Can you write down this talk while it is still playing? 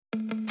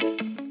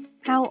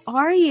How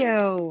are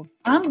you?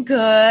 I'm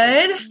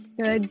good.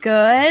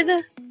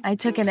 Good. I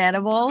took an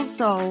edible,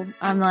 so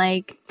I'm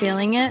like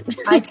feeling it.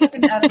 I took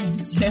an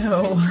edible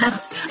too.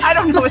 I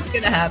don't know what's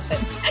going to happen,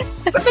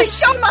 but the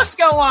show must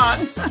go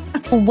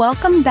on.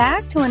 Welcome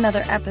back to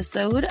another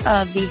episode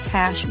of the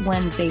Hash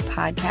Wednesday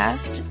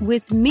podcast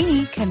with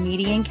me,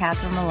 comedian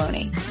Catherine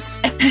Maloney.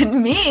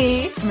 And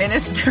me,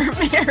 Minister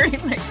Mary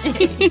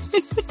McGee.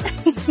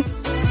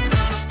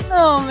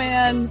 Oh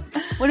man.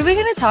 What are we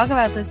going to talk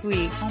about this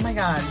week? Oh my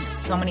God.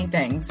 So many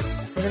things.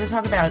 We're going to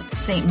talk about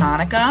Saint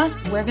Monica.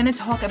 We're going to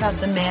talk about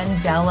the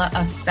Mandela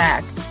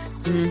effect.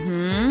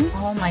 Mm-hmm.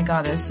 Oh my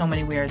God. There's so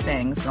many weird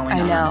things going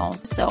on. I know.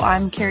 So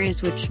I'm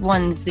curious which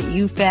ones that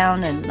you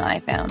found and I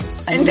found.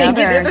 And maybe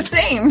they're the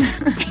same.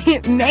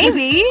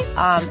 Maybe.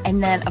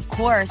 And then of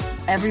course,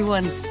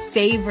 everyone's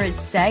favorite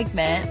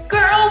segment.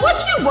 Girl,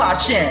 what you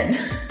watching?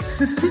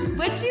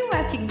 What you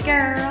watching,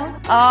 girl?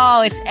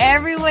 Oh, it's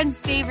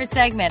everyone's favorite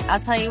segment. I'll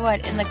tell you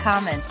what, in the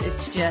comments,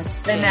 it's just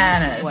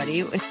bananas.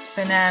 It's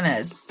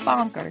bananas.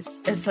 Bonkers.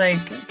 It's like,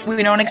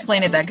 we don't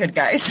explain it that good,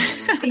 guys.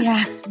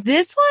 Yeah.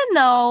 This one,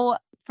 though,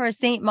 for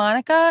Saint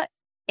Monica,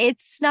 it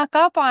snuck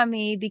up on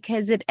me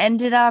because it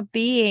ended up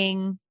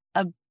being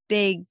a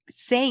big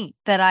saint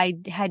that I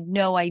had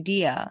no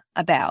idea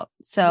about.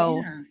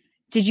 So... yeah.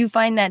 Did you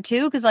find that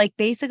too? Because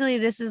basically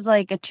this is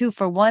like a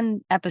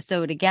 2-for-1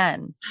 episode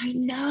again. I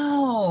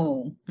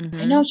know.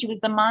 Mm-hmm. I know. She was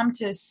the mom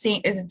to is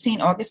it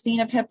St. Augustine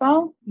of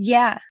Hippo?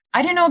 Yeah.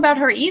 I didn't know about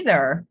her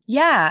either.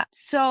 Yeah.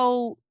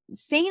 So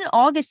St.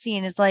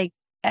 Augustine is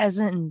as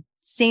in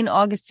St.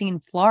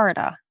 Augustine,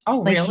 Florida.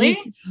 Oh, really?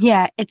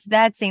 Yeah. It's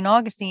that St.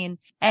 Augustine.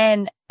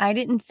 And I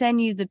didn't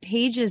send you the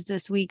pages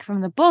this week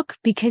from the book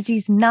because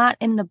he's not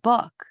in the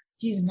book.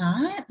 He's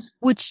not?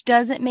 Which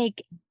doesn't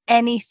make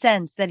any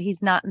sense that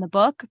he's not in the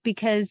book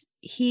because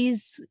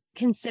he's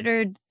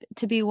considered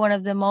to be one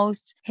of the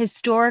most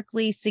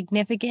historically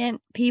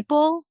significant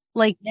people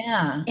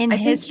in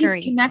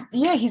history.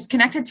 He's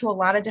connected to a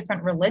lot of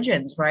different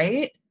religions,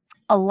 right?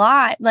 A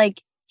lot.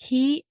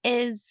 He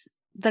is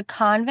the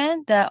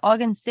convent, the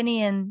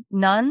Augustinian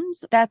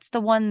nuns. That's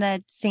the one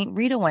that Saint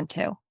Rita went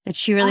to, that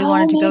she really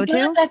wanted to go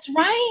to. That's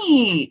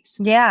right.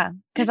 Yeah.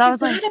 Because I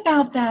was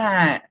about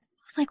that.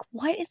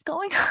 What is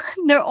going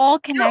on? They're all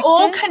connected. They're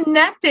all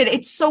connected.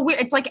 It's so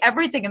weird. It's like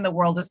everything in the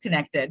world is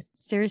connected.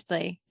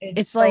 Seriously.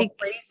 It's so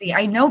crazy.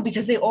 I know,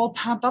 because they all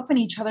pop up in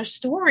each other's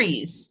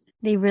stories.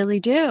 They really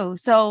do.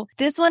 So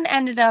this one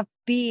ended up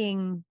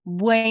being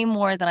way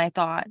more than I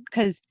thought,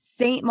 because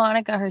Saint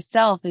Monica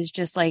herself is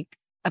just a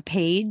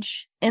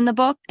page in the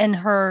book, and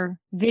her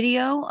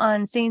video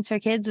on Saints for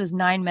Kids was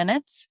 9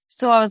 minutes.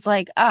 So I was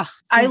like, I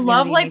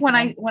love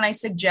when I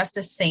suggest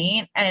a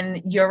saint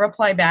and your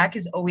reply back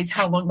is always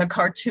how long the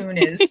cartoon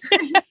is.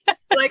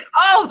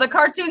 The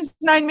cartoon's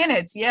 9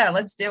 minutes. Yeah,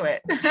 let's do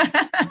it.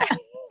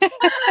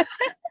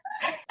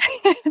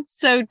 It's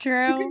so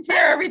true. You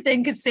compare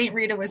everything because Saint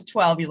Rita was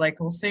 12. You're like,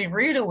 well, Saint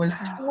Rita was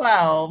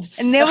 12.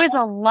 So. And there was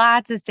a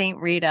lot to Saint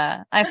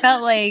Rita. I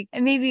felt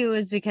and maybe it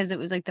was because it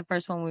was the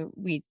first one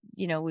we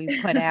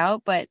put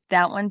out, but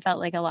that one felt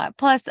like a lot.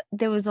 Plus,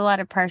 there was a lot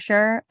of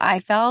pressure. I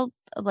felt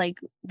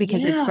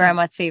because it's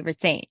grandma's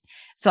favorite saint.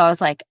 So I was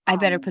like, I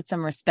better put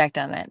some respect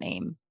on that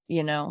name,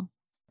 All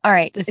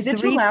right. Is it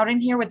too loud in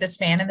here with this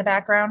fan in the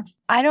background?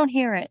 I don't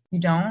hear it. You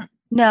don't?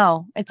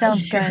 No, it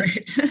sounds good.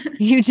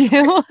 You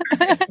do?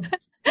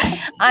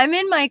 I'm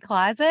in my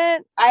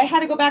closet. I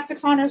had to go back to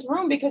Connor's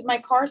room because my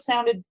car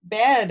sounded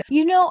bad.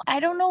 I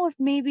don't know if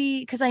maybe,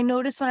 because I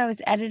noticed when I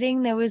was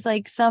editing, there was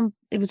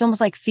it was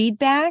almost like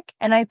feedback.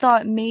 And I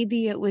thought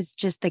maybe it was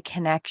just the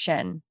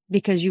connection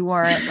because you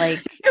weren't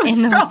it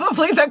was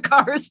probably the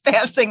cars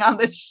passing on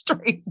the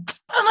street.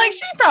 I'm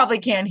she probably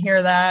can't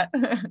hear that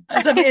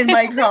as I'm in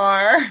my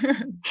car.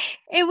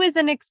 It was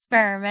an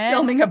experiment.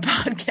 Filming a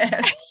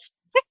podcast.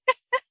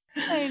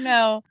 I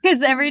know.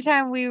 Because every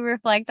time we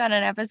reflect on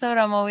an episode,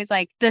 I'm always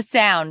the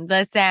sound.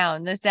 And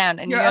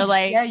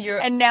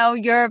and now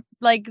you're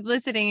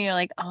listening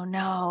and you're oh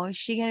no, is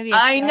she going to be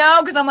upset? I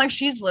know. Because I'm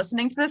she's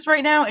listening to this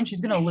right now and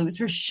she's going to lose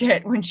her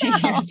shit when she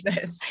hears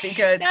this.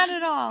 Because not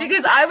at all.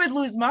 Because I would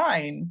lose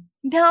mine.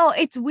 No,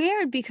 it's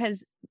weird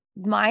because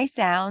my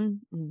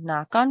sound,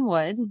 knock on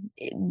wood,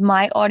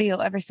 my audio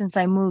ever since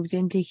I moved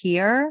into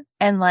here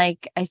and I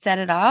set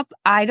it up,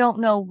 I don't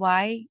know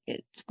why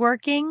it's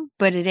working,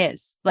 but it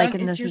is.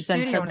 It's your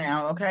studio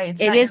now, okay?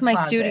 It is my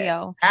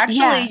studio.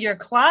 Actually, your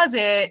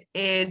closet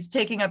is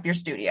taking up your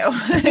studio.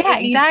 Yeah,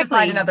 it needs to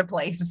find another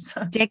place.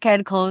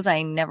 Dickhead clothes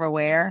I never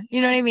wear.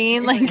 You know what I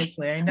mean?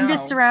 Seriously, I know. I'm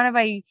just surrounded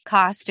by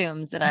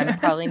costumes that I'm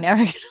probably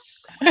never going to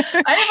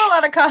I have a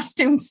lot of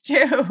costumes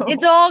too.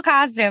 It's all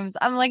costumes.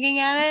 I'm looking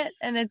at it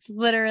and it's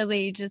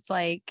literally just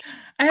I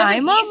have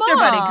an Easter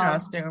Bunny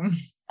costume.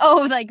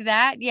 Oh, like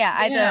that? Yeah.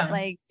 I thought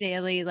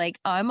daily,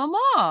 I'm a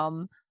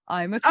mom.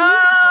 I'm a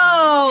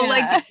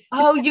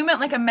you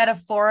meant a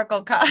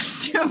metaphorical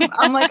costume.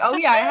 I'm I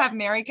have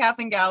Mary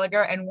Kathleen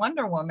Gallagher and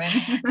Wonder Woman.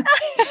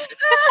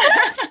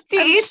 The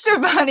Easter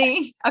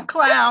Bunny, a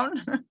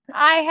clown.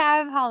 I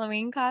have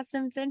Halloween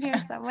costumes in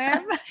here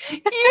somewhere.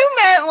 You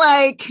meant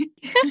like,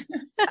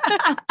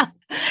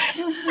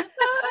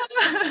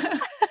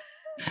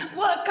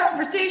 what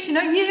conversation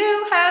are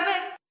you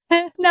having?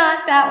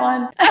 Not that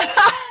one.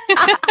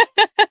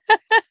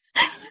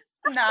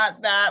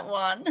 Not that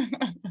one.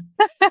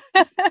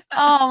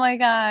 Oh my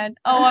God.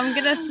 Oh, I'm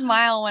going to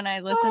smile when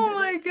I listen to Oh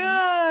my this.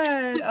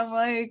 God. I'm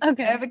like,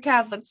 Okay. I have a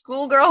Catholic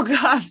schoolgirl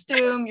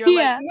costume. You're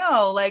Yeah. like,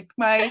 no, like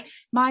my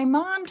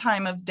mom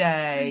time of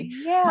day,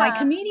 Yeah. my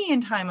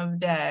comedian time of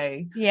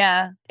day.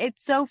 Yeah.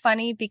 It's so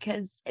funny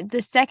because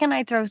the second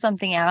I throw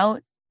something out,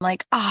 I'm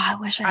like, oh, I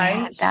wish I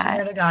had swear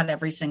that. to God,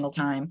 every single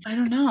time. I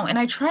don't know. And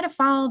I try to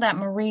follow that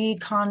Marie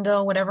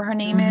Kondo, whatever her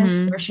name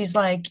is, where she's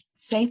like,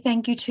 say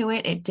thank you to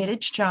it. It did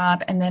its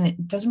job. And then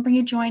it doesn't bring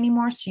you joy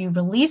anymore. So you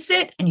release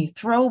it and you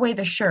throw away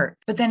the shirt.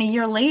 But then a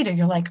year later,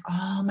 you're like,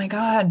 oh my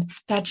God,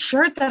 that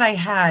shirt that I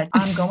had,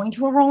 I'm going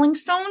to a Rolling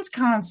Stones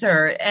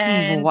concert.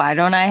 And why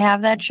don't I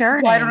have that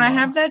shirt? Why don't I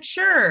have that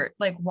shirt?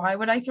 Like, why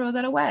would I throw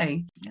that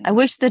away? I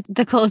wish that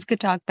the clothes could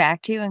talk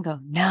back to you and go,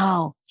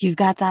 no, you've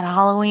got that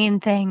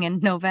Halloween thing in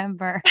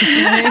November.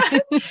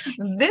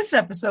 This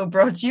episode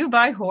brought to you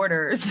by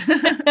Hoarders.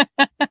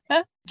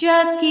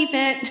 Just keep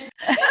it.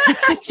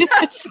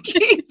 Just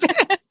keep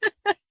it.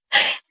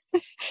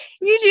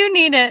 You do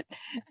need it.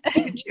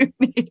 You do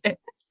need it.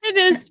 It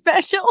is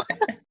special.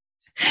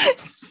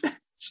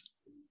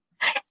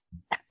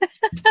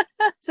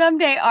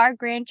 Someday our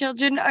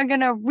grandchildren are going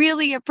to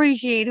really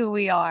appreciate who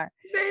we are.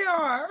 They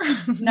are.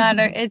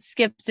 It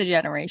skips a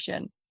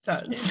generation. It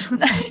does.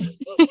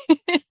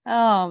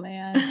 Oh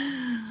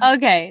man.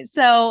 Okay.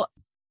 So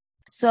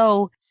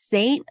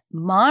Saint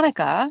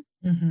Monica,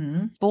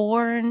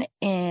 born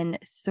in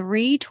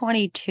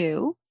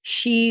 322,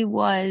 she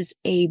was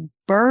a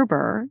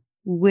Berber,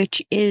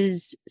 which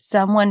is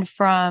someone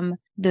from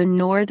the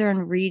northern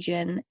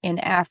region in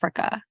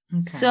Africa.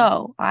 Okay.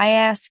 So I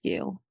ask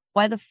you,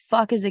 why the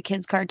fuck is a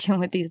kid's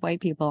cartoon with these white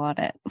people on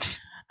it?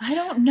 I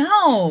don't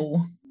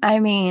know. I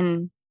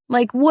mean,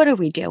 like, what are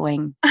we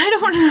doing? I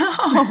don't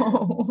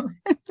know.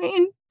 I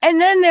mean,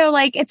 and then they're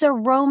like, it's a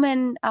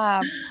Roman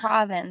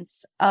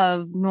province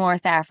of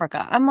North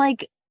Africa. I'm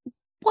like,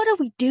 what are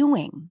we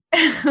doing?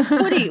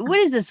 What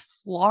is this,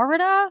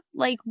 Florida?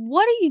 Like,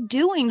 what are you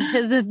doing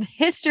to the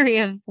history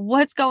of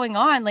what's going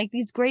on? Like,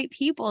 these great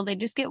people, they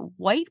just get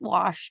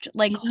whitewashed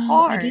like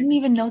hard. I didn't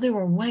even know they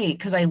were white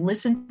because I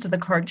listened to the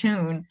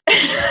cartoon.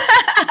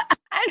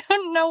 I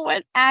don't know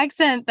what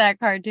accent that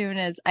cartoon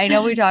is. I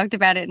know we talked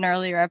about it in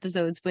earlier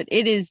episodes, but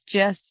it is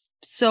just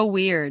so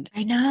weird.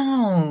 I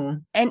know.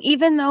 And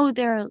even though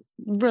they're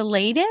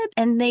related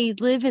and they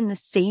live in the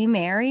same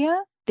area,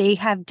 they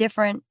have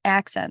different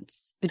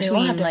accents. They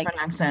all have different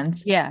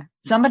accents. Yeah.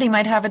 Somebody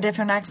might have a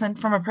different accent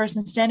from a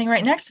person standing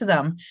right next to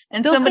them.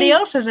 And somebody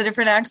else has a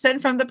different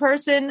accent from the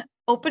person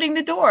opening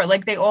the door.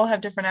 Like, they all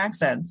have different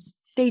accents.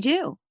 They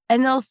do.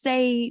 And they'll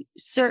say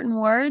certain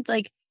words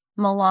like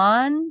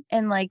Milan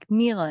and like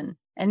Milan.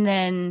 And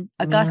then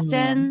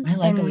Augustine. I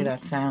like the way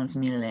that sounds,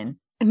 Milan.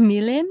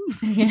 Milan?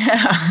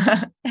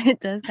 Yeah. It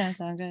does kind of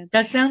sound good.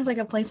 That sounds like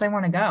a place I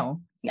want to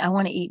go. I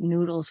want to eat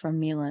noodles from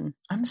Milan.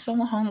 I'm so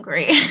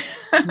hungry.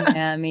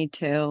 Yeah, me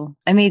too.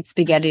 I made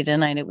spaghetti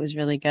tonight. It was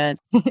really good.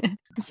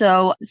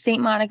 So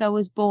Saint Monica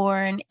was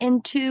born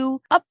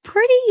into a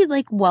pretty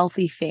like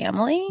wealthy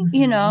family.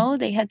 You know,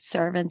 they had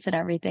servants and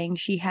everything.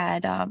 She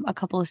had a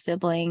couple of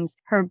siblings.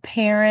 Her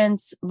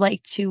parents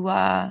liked to,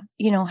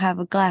 have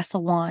a glass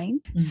of wine.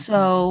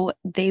 So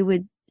they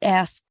would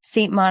ask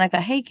Saint Monica,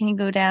 hey, can you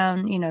go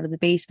down, to the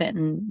basement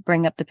and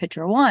bring up the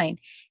pitcher of wine?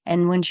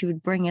 And when she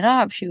would bring it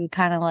up, she would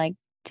kind of like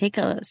take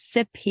a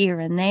sip here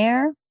and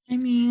there. I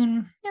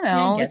mean,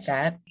 I get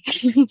that.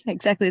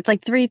 Exactly. It's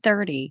like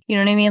 3:30. You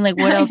know what I mean? Like,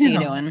 what else are you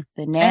doing?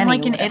 The nanny. And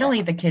like in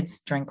Italy, the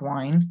kids drink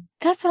wine.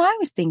 That's what I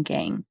was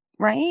thinking.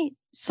 Right.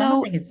 So I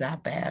don't think it's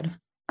that bad.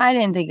 I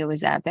didn't think it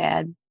was that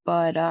bad.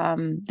 But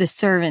the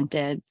servant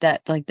did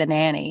that, like the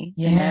nanny.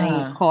 Yeah. The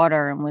nanny caught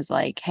her and was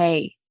like,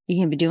 hey, you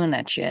can't be doing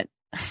that shit.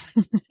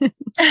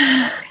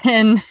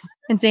 and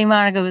Saint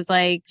Monica was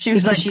like, she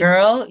was like,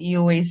 girl,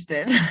 you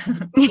wasted.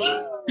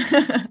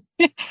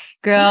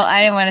 Girl,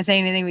 I didn't want to say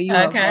anything, but you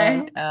fucked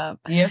up.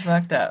 You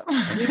fucked up.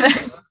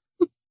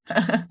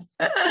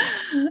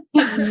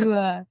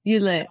 You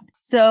lit.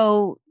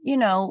 So,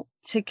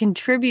 to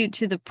contribute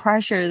to the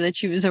pressure that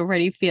she was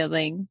already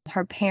feeling,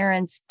 her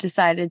parents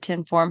decided to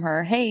inform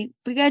her, hey,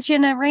 we got you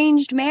an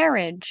arranged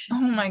marriage.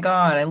 Oh my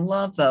God, I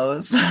love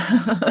those.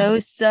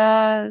 Those,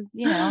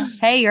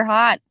 hey, you're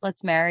hot.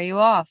 Let's marry you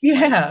off.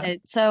 Yeah.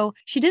 So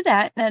she did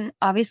that. And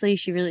obviously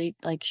she really,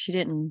 she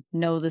didn't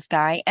know this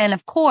guy. And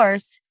of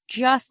course,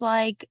 just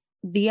like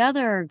the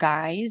other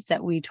guys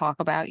that we talk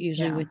about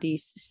usually with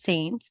these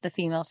saints, the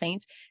female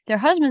saints, their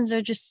husbands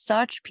are just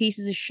such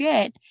pieces of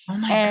shit. Oh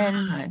my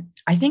God.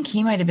 I think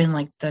he might have been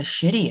like the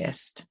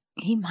shittiest.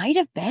 He might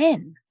have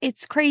been.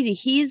 It's crazy.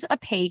 He's a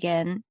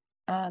pagan.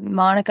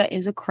 Monica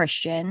is a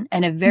Christian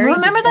and a very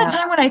Remember that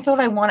time when I thought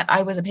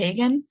I was a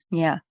pagan?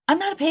 Yeah. I'm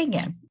not a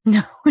pagan.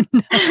 No,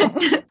 no.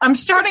 I'm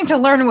starting to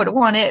learn what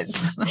one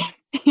is.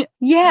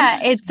 Yeah,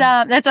 it's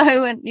that's why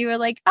when you were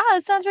like, oh,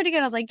 it sounds pretty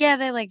good. I was like, yeah,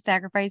 they like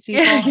sacrifice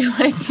people. Yeah,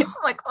 I'm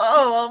like,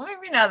 oh, well,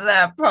 maybe not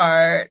that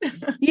part.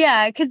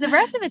 Yeah, because the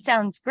rest of it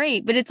sounds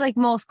great, but it's like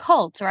most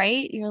cults,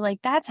 right? You're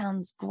like, that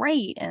sounds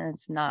great, and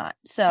it's not. I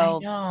So,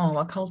 know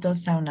a cult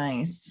does sound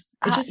nice.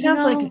 It just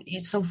sounds like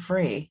it's so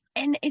free.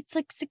 and it's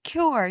like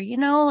secure,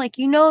 like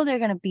they're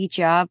gonna beat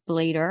you up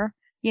later.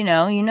 You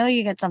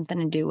got something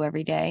to do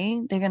every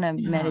day. They're gonna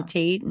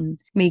meditate and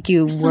make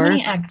you There's work. So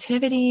many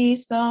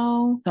activities,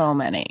 though. So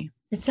many.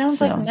 It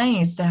sounds like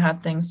nice to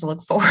have things to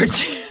look forward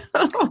to.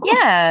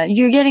 Yeah,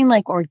 you're getting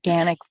like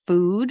organic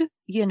food.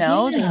 They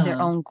have their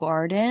own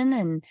garden,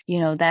 and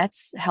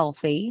that's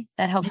healthy.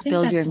 That helps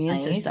build your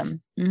immune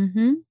system.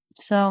 Mm-hmm.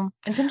 So,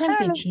 and sometimes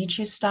they teach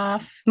you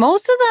stuff.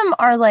 Most of them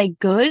are like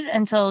good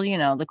until,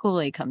 the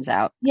Kool-Aid comes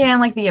out. Yeah.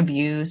 And like the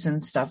abuse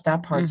and stuff,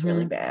 that part's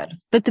really bad.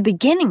 But the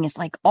beginning is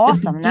like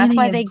awesome. That's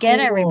why they get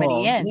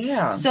everybody in.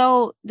 Yeah.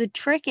 So the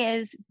trick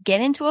is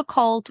get into a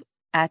cult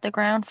at the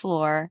ground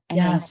floor and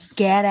then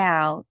get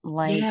out.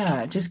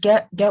 Just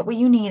get what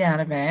you need out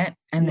of it.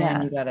 And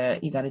then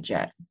you gotta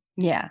jet.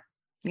 Yeah.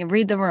 You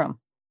read the room.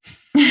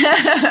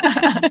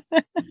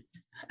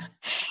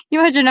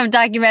 You watch enough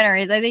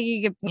documentaries. I think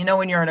you could.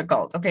 When you're in a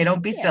cult. Okay,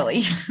 don't be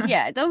silly.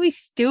 Yeah, don't be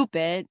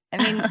stupid. I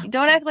mean,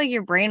 don't act like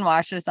you're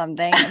brainwashed or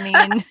something. I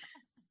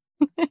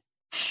mean,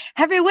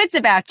 have your wits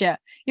about you.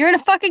 You're in a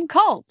fucking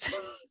cult.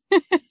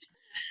 Have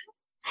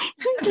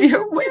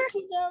your wits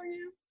about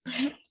you.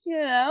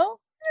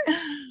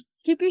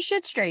 Keep your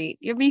shit straight.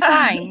 You'll be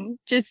fine.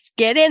 Just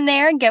get in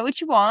there and get what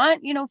you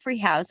want. Free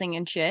housing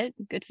and shit.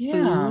 Good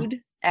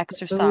food,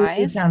 exercise.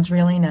 It sounds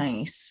really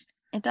nice.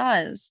 It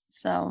does.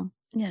 So,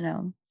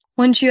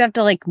 once you have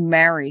to like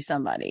marry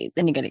somebody,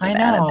 then you got to get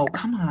out of there.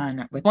 Come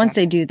on. Once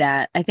they do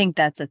that, I think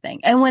that's the thing.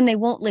 And when they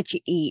won't let you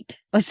eat,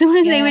 as soon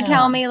as they would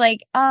tell me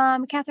like,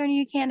 Catherine,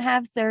 you can't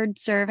have third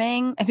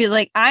serving, I'd be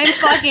like, I'm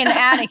fucking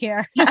out of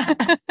here.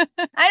 I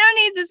don't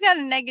need this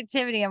kind of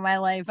negativity in my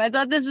life. I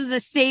thought this was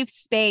a safe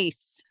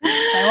space.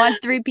 I want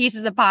 3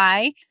 pieces of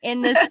pie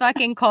in this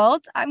fucking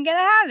cult. I'm going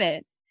to have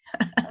it.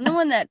 I'm the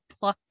one that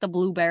plucked the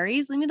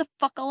blueberries. Leave me the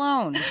fuck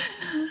alone.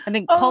 I've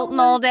been culting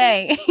all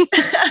day.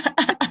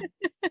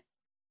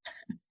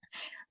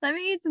 Let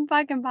me eat some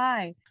fucking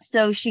pie.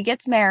 So she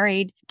gets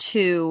married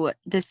to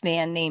this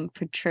man named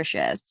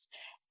Patricius,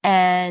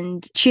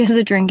 and she has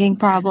a drinking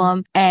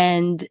problem,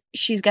 and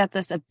she's got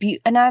this abuse.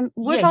 And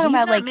we're talking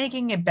about like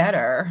making it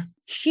better.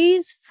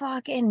 She's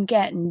fucking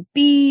getting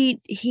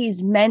beat.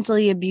 He's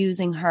mentally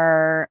abusing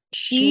her.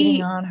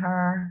 Cheating on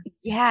her.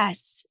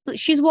 Yes.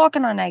 She's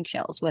walking on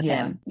eggshells with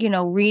him,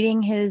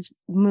 reading his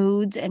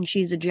moods, and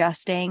she's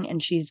adjusting,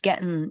 and she's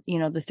getting,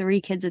 the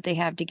 3 kids that they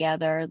have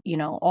together,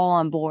 all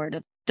on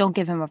board. Don't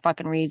give him a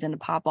fucking reason to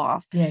pop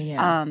off.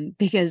 Yeah.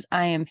 Because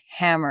I am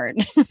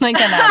hammered. Like,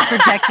 I gotta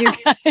protect you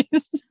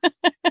guys.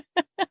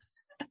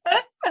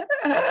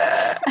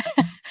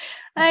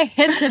 I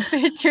hit the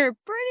picture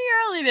pretty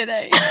early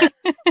today.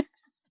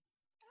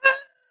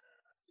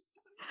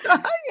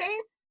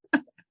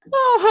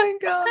 Oh my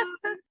God.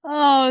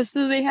 Oh,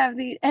 so they have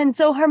these. And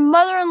so her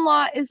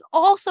mother-in-law is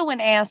also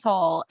an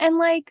asshole and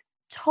like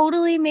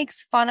totally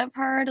makes fun of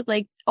her to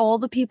like all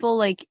the people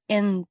like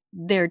in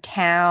their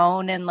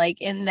town and like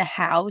in the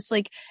house.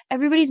 Like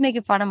everybody's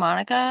making fun of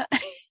Monica.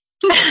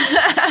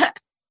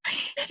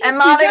 And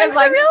Monica's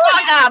like,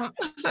 fuck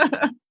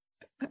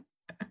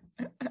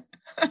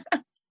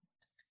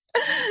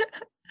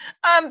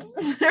 'em.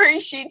 3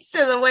 sheets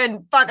to the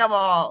wind. Fuck them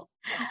all.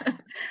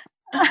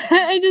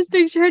 I just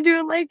picture her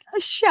doing like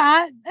a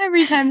shot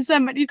every time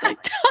somebody's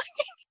like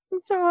talking.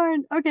 It's so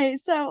hard. Okay,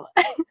 so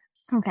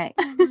okay.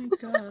 Oh my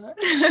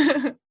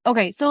God.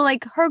 Okay, so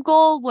like her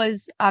goal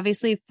was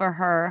obviously for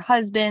her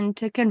husband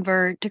to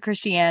convert to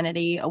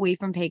Christianity away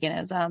from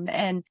paganism,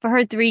 and for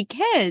her 3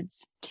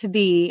 kids to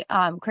be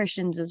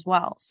Christians as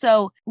well.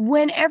 So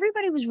when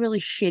everybody was really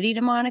shitty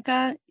to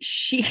Monica,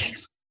 she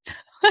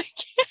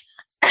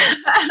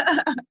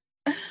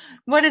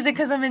What is it?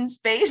 Because I'm in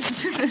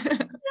space?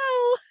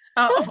 No.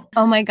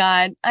 Oh my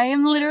God. I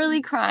am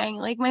literally crying.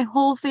 Like my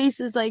whole face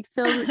is like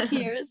filled with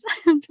tears.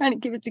 I'm trying to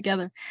keep it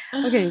together.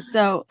 Okay,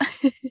 so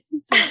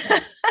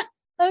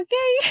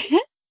okay.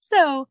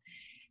 So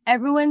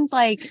everyone's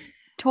like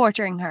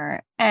torturing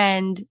her,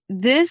 and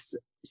this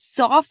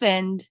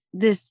softened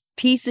this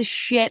piece of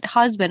shit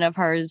husband of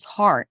hers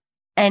heart,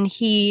 and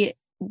he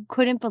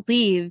couldn't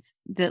believe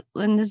that,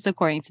 and this is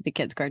according to the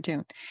kids'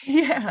 cartoon.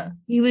 Yeah.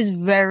 He was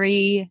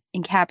very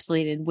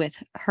encapsulated with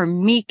her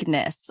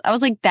meekness. I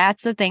was like,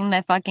 that's the thing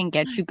that fucking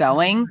gets you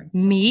going.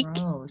 Meek.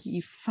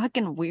 You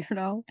fucking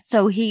weirdo.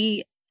 So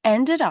he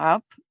ended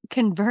up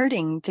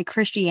converting to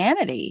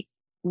Christianity,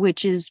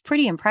 which is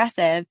pretty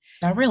impressive.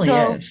 That really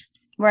is.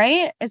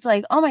 Right? It's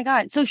like, oh my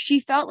God. So she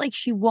felt like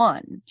she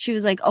won. She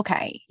was like,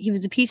 okay, he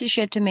was a piece of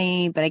shit to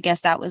me, but I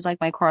guess that was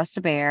like my cross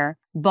to bear.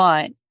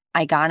 But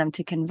I got him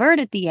to convert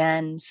at the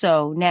end.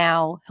 So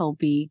now he'll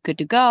be good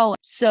to go.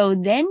 So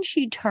then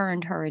she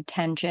turned her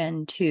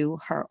attention to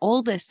her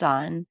oldest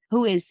son,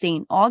 who is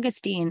St.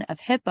 Augustine of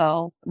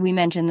Hippo. We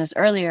mentioned this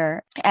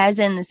earlier, as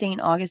in the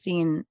St.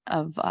 Augustine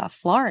of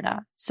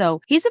Florida.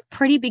 So he's a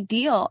pretty big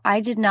deal. I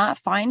did not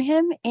find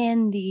him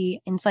in the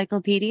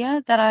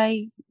encyclopedia that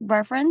I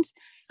referenced.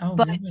 Oh,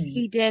 But really?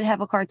 he did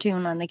have a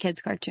cartoon on the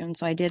kids' cartoon.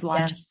 So I did watch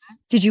it. Yes.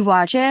 Did you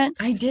watch it?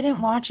 I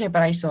didn't watch it,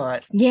 but I saw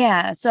it.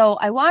 Yeah. So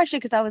I watched it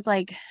because I was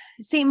like,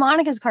 St.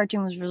 Monica's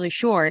cartoon was really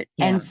short.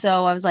 Yeah. And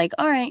so I was like,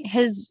 all right,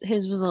 his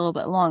was a little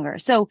bit longer.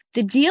 So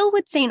the deal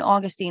with St.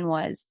 Augustine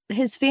was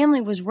his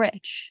family was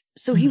rich.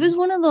 So he was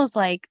one of those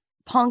like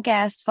punk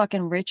ass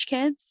fucking rich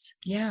kids.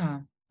 Yeah.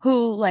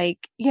 Who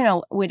like,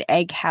 would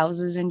egg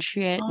houses and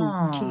shit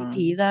and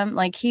TP them.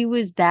 Like he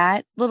was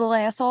that little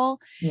asshole.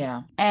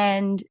 Yeah.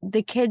 And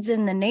the kids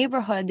in the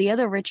neighborhood, the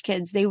other rich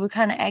kids, they would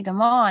kind of egg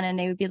him on and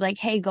they would be like,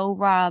 hey, go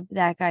rob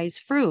that guy's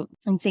fruit.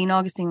 And St.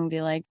 Augustine would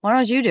be like, why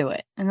don't you do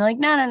it? And they're like,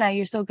 no,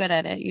 you're so good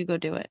at it. You go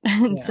do it.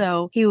 And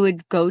so he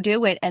would go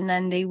do it. And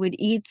then they would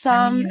eat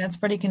some. I mean, that's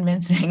pretty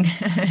convincing.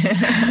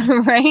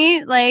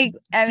 Right? Like,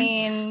 I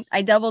mean,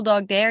 I double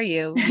dog dare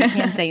you. You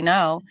can't say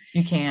no.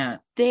 You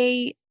can't.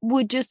 They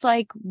would just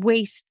like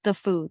waste the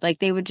food. Like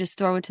they would just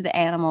throw it to the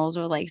animals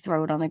or like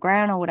throw it on the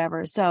ground or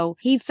whatever. So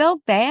he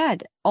felt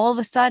bad. All of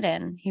a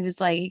sudden, he was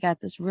like, he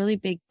got this really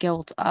big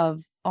guilt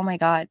of, oh my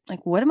God,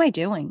 like, what am I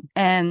doing?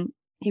 And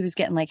he was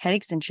getting like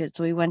headaches and shit.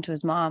 So he went to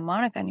his mom,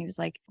 Monica, and he was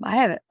like, I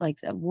have like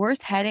the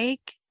worst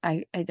headache.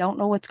 I don't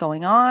know what's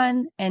going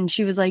on. And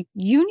she was like,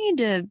 you need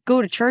to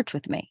go to church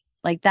with me.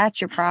 Like,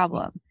 that's your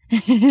problem.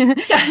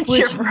 That's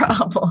your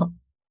problem.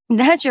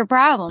 That's your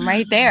problem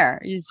right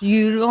there, is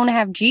you don't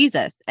have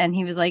Jesus. And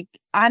he was like,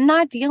 I'm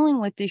not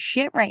dealing with this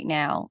shit right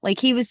now. Like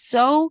he was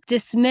so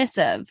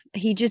dismissive.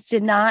 He just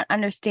did not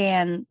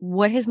understand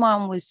what his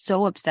mom was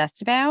so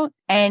obsessed about.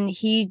 And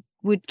he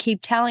would keep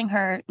telling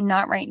her,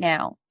 not right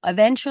now,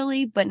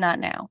 eventually, but not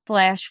now.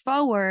 Flash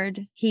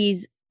forward,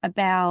 he's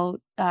about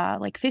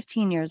like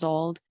 15 years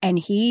old and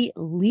he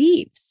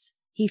leaves.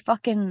 He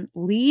fucking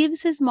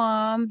leaves his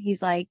mom.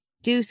 He's like,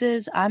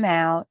 deuces, I'm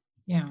out.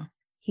 Yeah.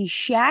 He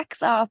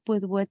shacks up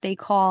with what they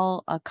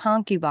call a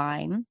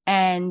concubine,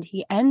 and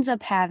he ends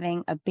up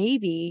having a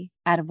baby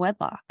out of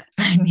wedlock.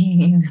 I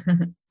mean,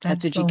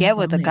 that's what so you get funny.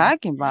 with a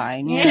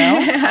concubine, you know?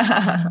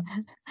 Yeah.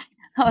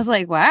 I was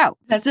like, wow.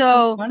 That's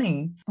so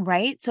funny.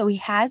 Right? So he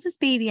has this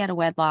baby out of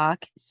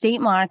wedlock.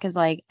 St. Monica's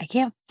like, I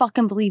can't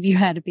fucking believe you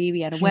had a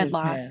baby out of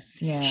wedlock.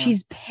 Pissed. Yeah.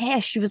 She's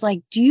pissed. She was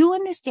like, do you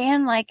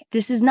understand? Like,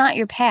 this is not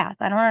your path.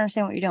 I don't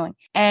understand what you're doing.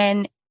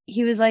 And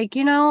he was like,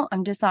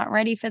 I'm just not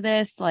ready for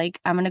this. Like,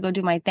 I'm going to go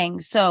do my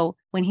thing. So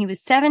when he was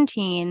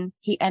 17,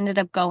 he ended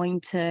up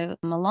going to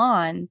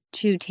Milan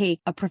to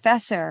take a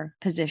professor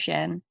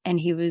position. And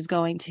he was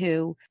going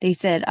to, they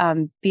said,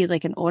 be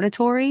like an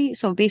auditory.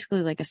 So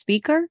basically like a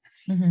speaker.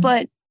 Mm-hmm.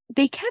 But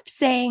they kept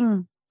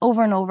saying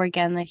over and over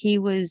again that he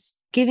was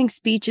giving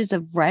speeches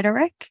of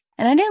rhetoric.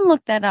 And I didn't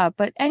look that up,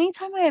 but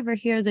anytime I ever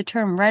hear the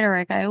term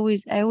rhetoric, I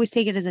always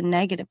take it as a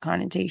negative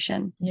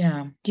connotation.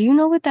 Yeah. Do you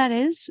know what that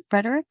is?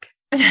 Rhetoric?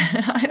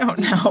 I don't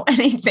know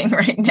anything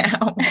right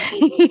now.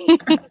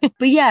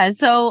 But yeah,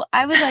 so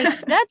I was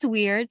like, that's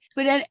weird.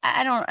 But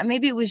I don't,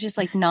 maybe it was just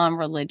like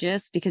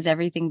non-religious because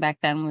everything back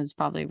then was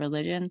probably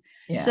religion.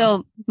 Yeah.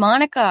 So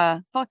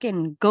Monica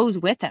fucking goes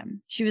with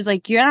him. She was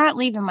like, you're not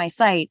leaving my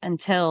sight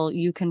until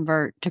you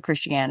convert to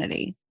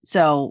Christianity.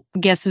 So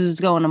guess who's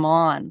going to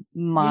Milan?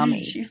 Mommy.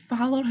 Yeah, she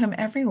followed him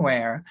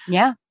everywhere.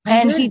 Yeah.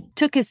 And he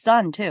took his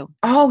son too.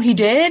 Oh, he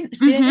did?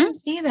 See, I didn't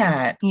see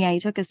that. Yeah, he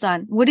took his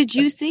son. What did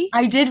you see?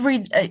 I did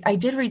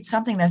read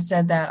something that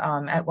said that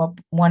at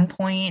one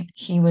point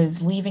he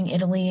was leaving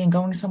Italy and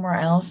going somewhere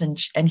else,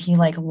 and he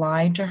like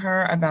lied to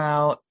her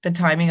about the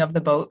timing of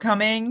the boat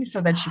coming so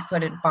that she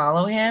couldn't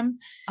follow him.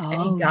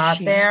 And he got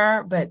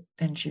there, but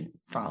then she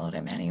followed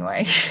him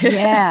anyway.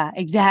 Yeah,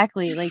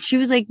 exactly. Like she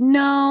was like,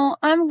 no,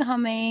 I'm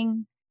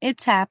coming.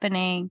 It's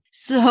happening.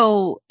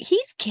 So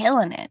he's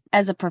killing it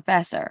as a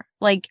professor.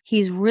 Like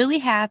he's really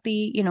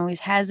happy. He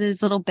has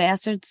his little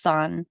bastard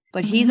son,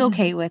 but he's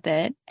okay with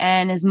it.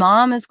 And his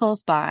mom is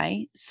close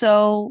by.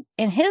 So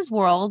in his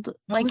world,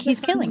 he's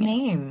killing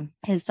it.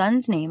 His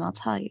son's name, I'll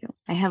tell you.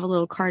 I have a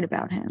little card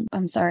about him.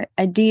 I'm sorry.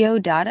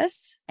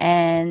 Adeodatus.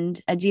 And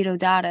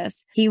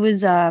Adeodatus, he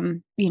was,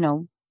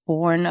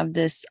 born of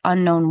this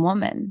unknown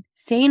woman.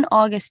 St.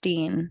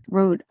 Augustine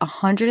wrote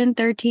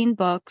 113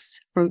 books,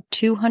 wrote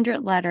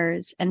 200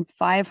 letters, and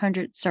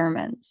 500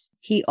 sermons.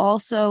 He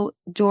also,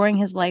 during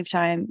his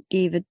lifetime,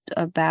 gave it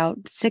about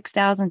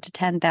 6,000 to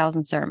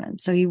 10,000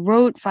 sermons. So he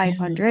wrote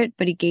 500,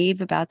 but he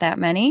gave about that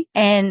many.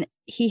 And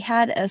he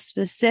had a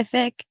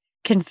specific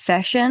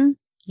confession.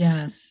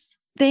 Yes.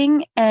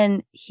 thing.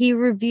 And he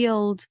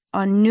revealed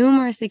on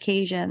numerous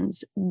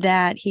occasions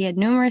that he had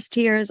numerous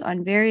tears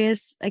on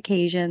various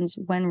occasions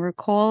when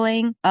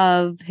recalling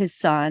of his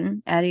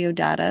son,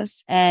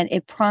 Adeodatus, and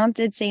it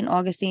prompted St.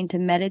 Augustine to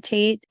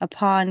meditate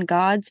upon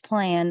God's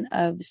plan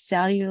of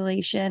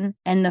salvation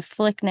and the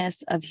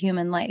flickness of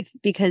human life,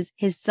 because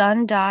his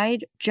son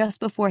died just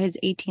before his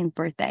 18th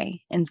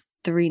birthday in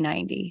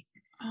 390.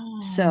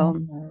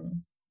 So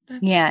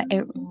yeah,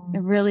 it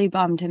really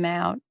bummed him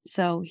out.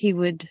 So he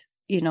would,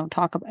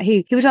 talk about,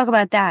 he would talk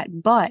about that,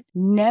 but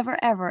never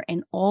ever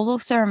in all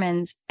those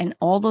sermons and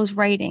all those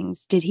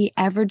writings did he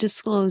ever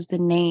disclose the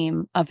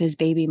name of his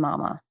baby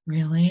mama.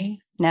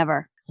 Really?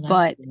 Never. Well,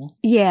 but cool.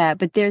 Yeah,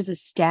 but there's a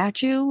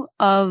statue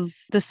of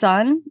the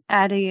son,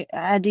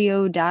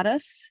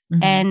 Adeodatus,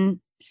 and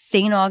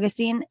St.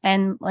 Augustine,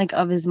 and like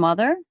of his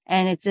mother,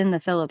 and it's in the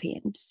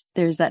Philippines.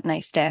 There's that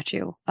nice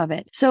statue of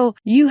it. So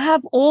you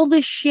have all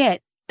this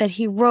shit that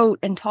he wrote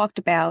and talked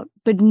about,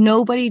 but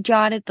nobody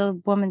jotted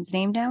the woman's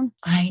name down.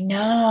 I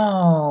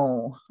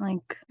know.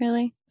 Like,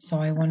 really? So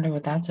I wonder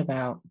what that's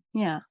about.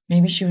 Yeah.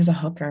 Maybe she was a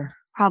hooker.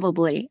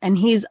 Probably. And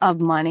he's of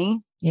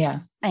money. Yeah.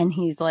 And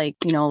he's like,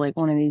 like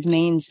one of these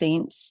main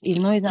saints,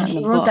 even though he's not in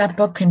the book. He wrote that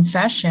book,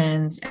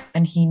 Confessions,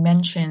 and he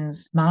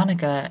mentions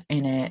Monica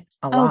in it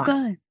a lot. Oh,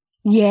 good.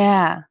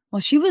 Yeah. Well,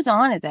 she was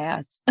on his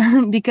ass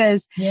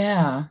because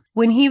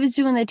when he was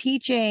doing the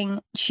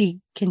teaching, she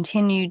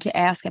continued to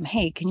ask him,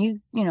 hey, can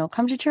you,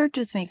 come to church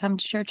with me? Come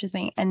to church with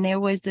me. And there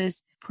was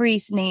this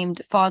priest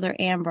named Father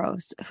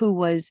Ambrose, who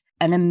was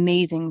an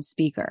amazing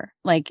speaker.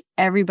 Like,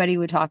 everybody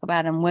would talk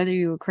about him, whether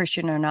you were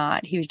Christian or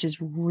not. He was just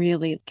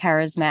really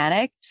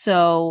charismatic.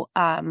 So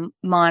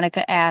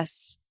Monica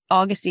asked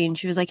Augustine,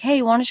 she was like,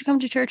 hey, why don't you come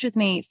to church with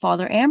me?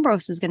 Father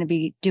Ambrose is going to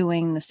be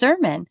doing the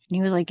sermon. And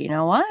he was like, you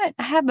know what?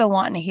 I have been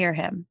wanting to hear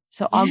him.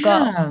 So I'll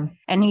go.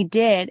 And he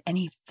did. And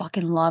he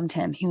fucking loved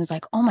him. He was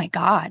like, oh my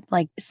God,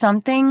 like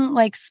something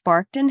like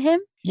sparked in him.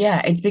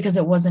 Yeah, it's because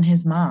it wasn't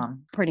his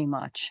mom. Pretty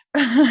much.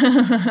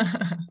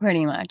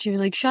 Pretty much. He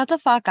was like, shut the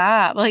fuck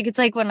up. Like, it's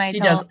like when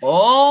he does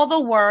all the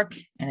work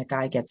and a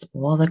guy gets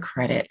all the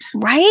credit.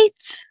 Right?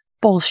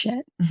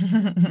 Bullshit.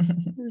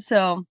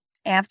 So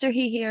after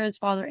he hears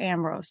Father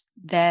Ambrose,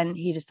 then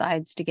he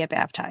decides to get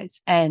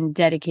baptized and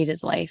dedicate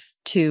his life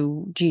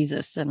to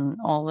Jesus and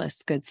all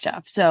this good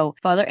stuff. So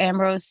Father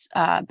Ambrose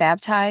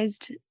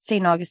baptized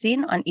St.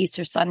 Augustine on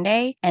Easter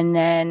Sunday. And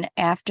then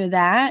after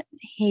that,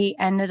 he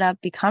ended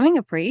up becoming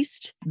a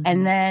priest.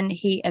 And then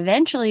he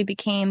eventually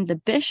became the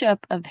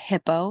bishop of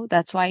Hippo.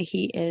 That's why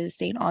he is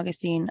St.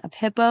 Augustine of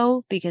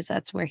Hippo, because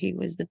that's where he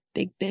was the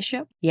big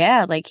bishop.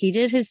 Yeah, like he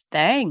did his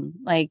thing.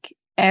 Like,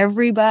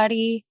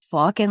 everybody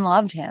fucking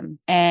loved him.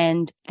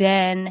 And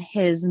then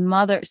his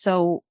mother,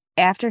 so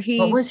after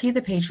what was he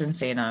the patron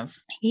saint of?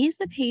 He's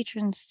the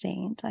patron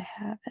saint. I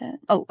have it.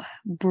 Oh,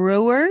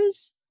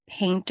 brewers,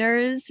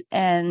 painters,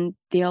 and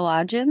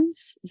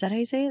theologians. Is that how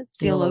you say it?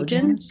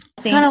 Theologians.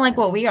 It's kind of like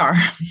what we are.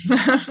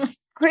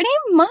 Pretty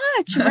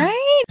much,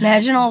 right?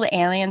 Imagine all the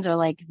aliens are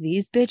like,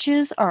 these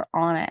bitches are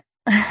on it.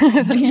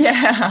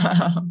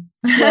 Yeah.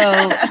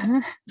 So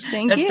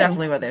That's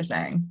definitely what they're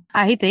saying.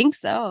 I think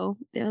so.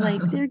 They're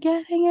like, they're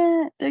getting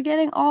it. They're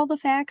getting all the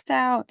facts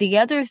out. The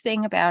other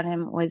thing about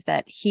him was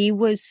that he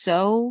was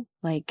so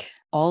like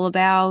all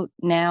about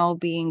now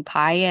being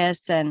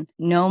pious and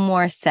no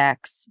more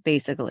sex,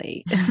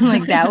 basically.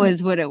 Like, that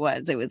was what it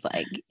was. It was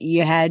like,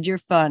 you had your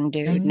fun,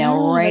 dude.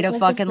 Now write a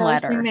fucking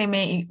letter. Thing they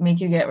make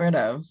you get rid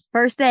of.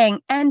 First thing,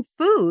 and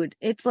food.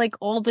 It's like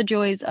all the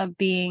joys of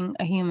being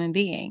a human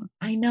being.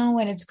 I know,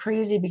 and it's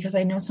crazy because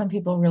I know some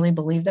people really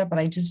believe that, but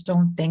I just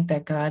don't think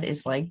that God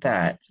is like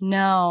that.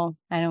 No,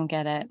 I don't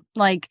get it.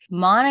 Like,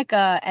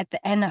 Monica, at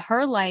the end of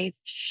her life,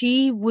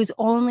 she was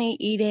only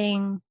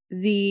eating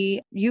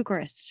the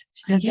Eucharist.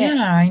 That's it.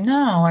 I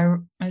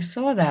know. I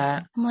saw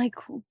that. I'm like,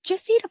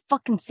 just eat a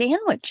fucking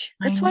sandwich.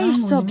 That's why you're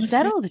so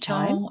upset all the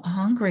time. So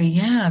hungry.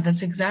 Yeah,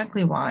 that's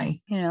exactly why.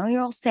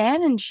 You're all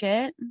sad and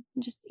shit.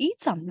 Just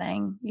eat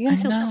something. You're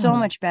gonna feel so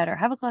much better.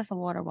 Have a glass of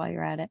water while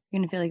you're at it.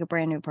 You're gonna feel like a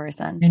brand new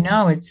person. I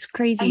know, it's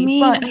crazy. I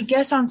mean, I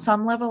guess on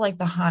some level, like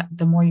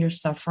the more you're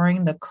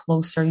suffering, the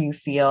closer you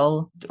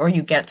feel or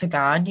you get to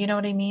God. You know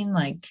what I mean?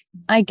 Like,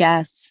 I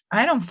guess.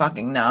 I don't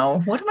fucking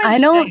know. What am I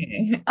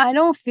saying? I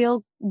don't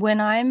feel when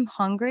I'm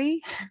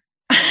hungry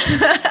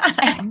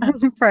and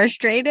I'm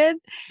frustrated,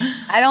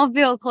 I don't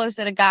feel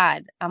closer to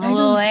God. I'm a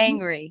little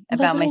angry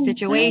about my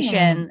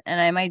situation,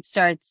 and I might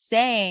start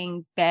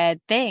saying bad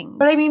things.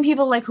 But I mean,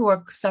 people like who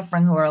are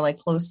suffering, who are like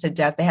close to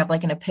death, they have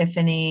like an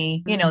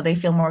epiphany, they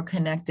feel more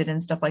connected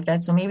and stuff like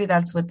that. So maybe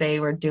that's what they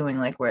were doing,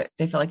 like where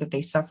they feel like if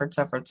they suffered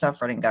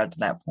and got to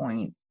that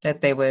point,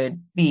 that they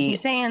would be. You're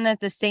saying that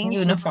the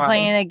Saints were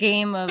playing a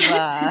game of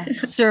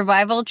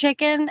survival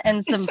chicken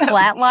and some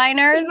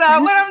flatliners? Is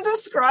that what I'm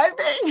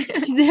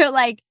describing? They're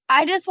like,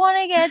 I just want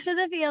to get to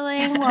the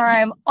feeling where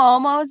I'm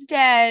almost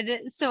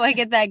dead so I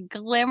get that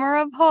glimmer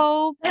of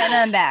hope and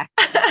I'm back.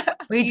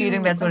 Wait, do you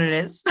think that's what it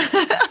is?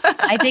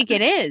 I think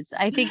it is.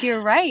 I think you're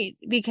right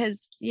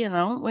because,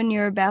 when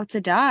you're about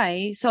to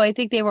die. So I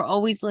think they were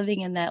always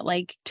living in that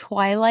like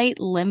twilight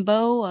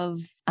limbo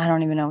of, I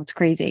don't even know. It's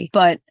crazy,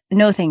 but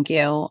no, thank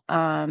you.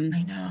 I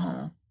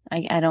know.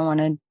 I don't want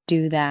to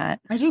do that.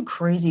 I do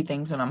crazy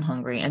things when I'm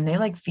hungry and they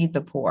like feed the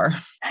poor.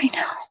 I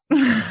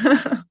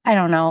know. I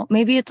don't know.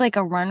 Maybe it's like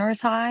a runner's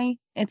high.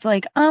 It's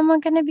like, I'm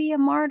going to be a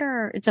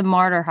martyr. It's a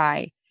martyr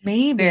high.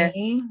 Maybe.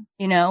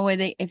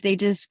 Where if they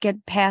just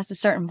get past a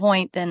certain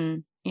point,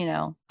 then,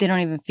 they don't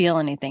even feel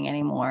anything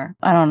anymore.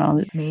 I don't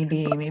know.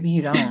 Maybe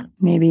you don't.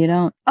 Maybe you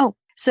don't. Oh,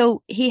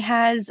 so he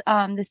has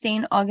the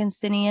St.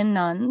 Augustinian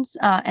nuns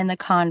and the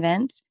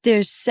convents.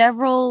 There's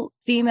several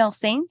female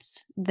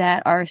saints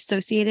that are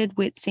associated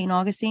with St.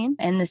 Augustine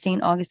and the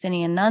St.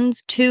 Augustinian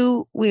nuns.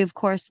 Two, we of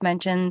course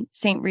mentioned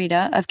St.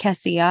 Rita of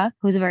Cassia,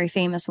 who's a very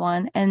famous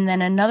one. And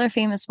then another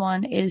famous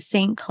one is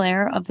St.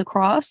 Clare of the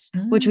Cross,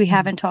 which we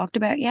haven't talked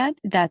about yet.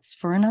 That's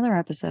for another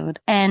episode.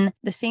 And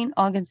the St.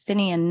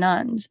 Augustinian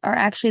nuns are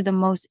actually the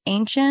most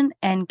ancient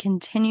and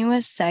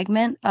continuous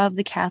segment of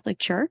the Catholic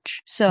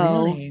Church.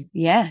 So, really?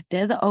 Yeah,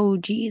 they're the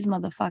OGs,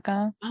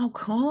 motherfucker. Oh,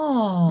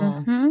 cool.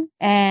 Mm-hmm.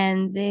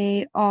 And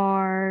they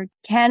are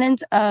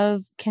canons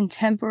of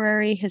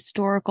contemporary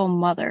historical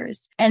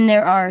mothers. And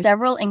there are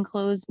several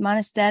enclosed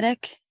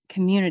monastic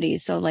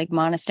communities, so like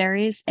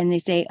monasteries, and they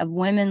say of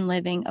women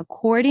living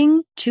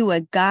according to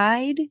a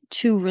guide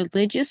to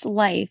religious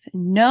life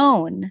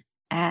known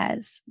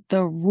as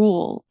the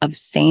Rule of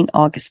St.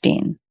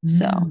 Augustine.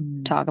 So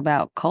talk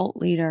about cult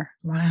leader.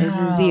 Wow. This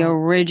is the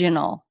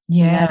original.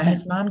 Yeah,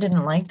 his mom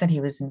didn't like that he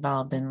was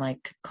involved in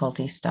like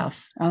culty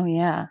stuff. Oh,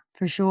 yeah,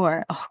 for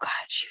sure. Oh, God,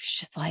 she was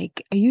just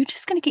like, are you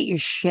just going to get your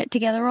shit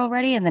together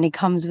already? And then he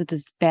comes with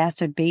this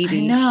bastard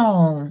baby. I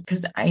know,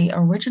 because I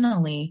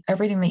originally,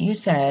 everything that you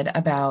said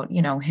about,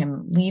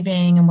 him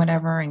leaving and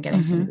whatever and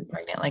getting somebody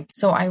pregnant,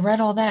 so I read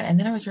all that. And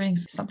then I was reading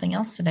something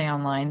else today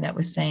online that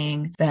was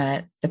saying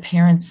that the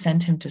parents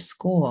sent him to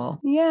school.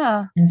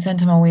 Yeah. And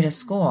sent him away to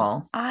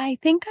school. I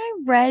think I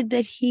read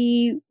that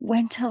he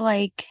went to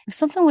like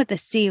something with the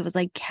C. It was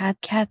like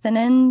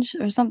Cathaninge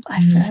or something.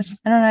 I don't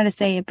know how to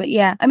say it, but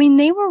yeah. I mean,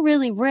 they were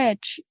really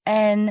rich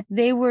and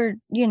they were,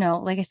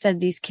 like I said,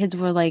 these kids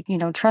were like,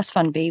 trust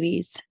fund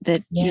babies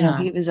that,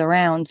 he was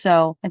around.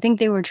 So I think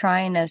they were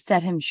trying to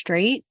set him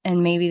straight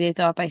and maybe they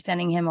thought by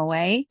sending him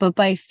away. But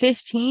by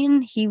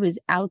 15, he was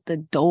out the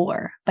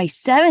door. By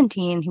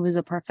 17, he was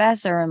a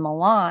professor in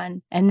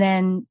Milan. And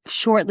then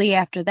shortly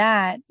after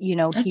that,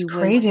 That's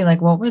crazy.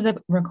 Like, what were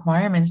the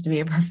requirements to be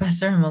a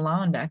professor in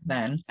Milan back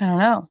then? I don't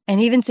know. And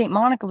even St.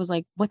 Monica was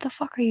like, what the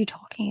fuck are you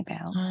talking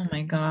about? Oh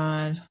my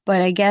God.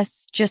 But I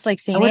guess just like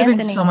St. Anthony, I would have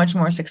been so Anthony, much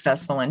more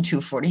successful in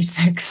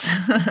 246.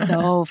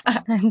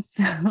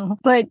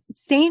 But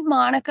St.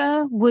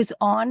 Monica was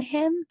on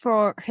him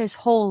for his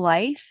whole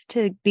life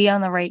to be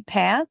on the right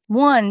path.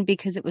 One,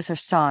 because it was her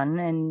son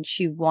and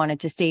she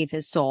wanted to save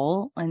his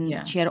soul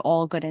and she had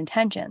all good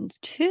intentions.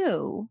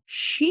 Two,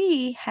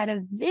 she had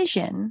a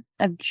vision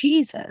of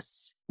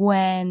Jesus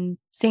when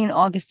St.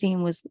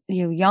 Augustine was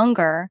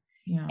younger.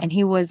 Yeah. And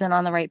he wasn't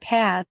on the right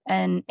path.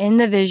 And in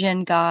the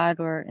vision,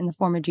 God, or in the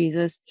form of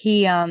Jesus,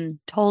 he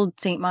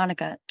told St.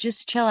 Monica,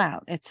 just chill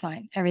out. It's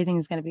fine.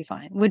 Everything's going to be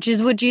fine, which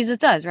is what Jesus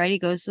does, right? He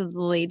goes to the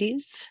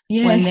ladies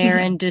when they're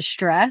in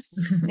distress.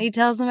 He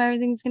tells them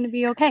everything's going to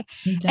be okay.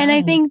 And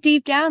I think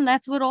deep down,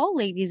 that's what all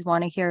ladies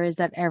want to hear is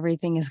that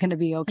everything is going to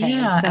be okay.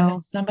 Yeah, so, and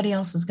that somebody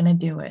else is going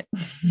to do it.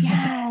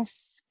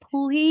 Yes.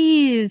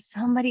 Please,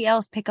 somebody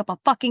else pick up a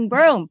fucking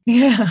broom.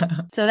 Yeah.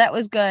 So that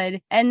was good.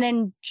 And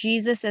then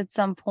Jesus at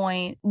some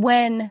point,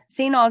 when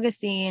St.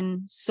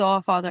 Augustine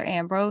saw Father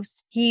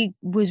Ambrose, he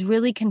was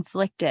really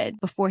conflicted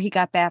before he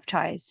got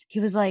baptized. He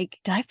was like,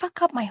 did I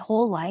fuck up my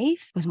whole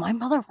life? Was my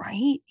mother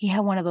right? He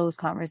had one of those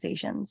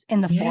conversations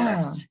in the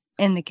forest.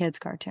 In the kids'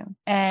 cartoon.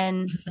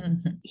 And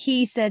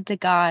he said to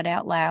God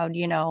out loud,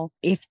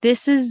 if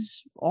this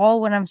is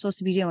all what I'm supposed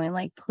to be doing,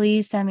 like,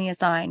 please send me a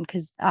sign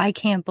because I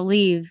can't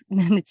believe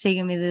it's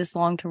taken me this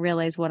long to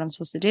realize what I'm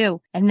supposed to do.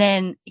 And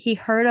then he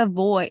heard a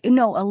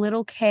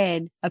little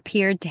kid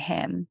appeared to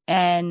him.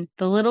 And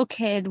the little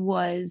kid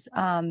was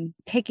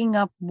picking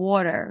up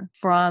water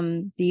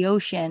from the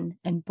ocean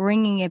and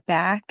bringing it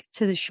back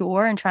to the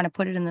shore and trying to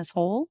put it in this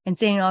hole. And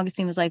St.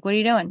 Augustine was like, what are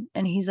you doing?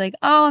 And he's like,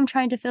 oh, I'm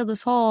trying to fill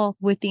this hole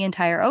with the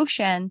entire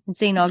ocean. And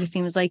St.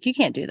 Augustine was like, you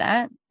can't do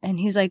that. And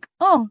he's like,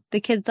 oh, the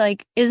kid's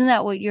like, isn't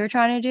that what you're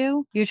trying to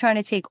do? You're trying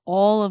to take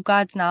all of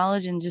God's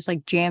knowledge and just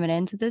like jam it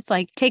into this,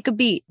 like take a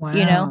beat,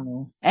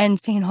 And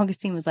St.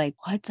 Augustine was like,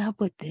 what's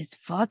up with this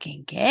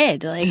fucking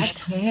kid? Like, that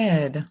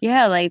kid.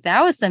 Yeah, like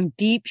that was some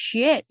deep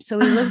shit. So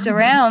he looked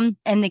around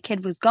and the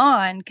kid was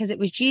gone because it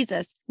was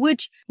Jesus,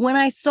 which when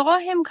I saw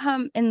him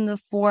come in the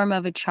form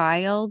of a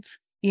child,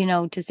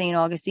 to St.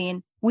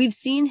 Augustine, we've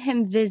seen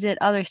him visit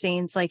other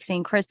saints like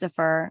Saint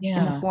Christopher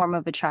in the form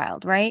of a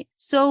child, right?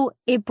 So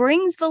it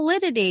brings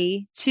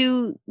validity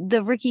to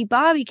the Ricky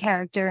Bobby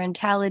character in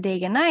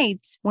Talladega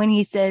Nights when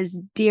he says,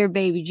 "Dear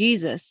baby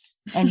Jesus,"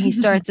 and he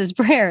starts his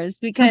prayers,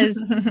 because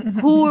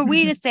who are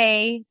we to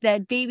say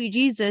that baby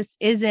Jesus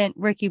isn't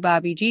Ricky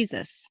Bobby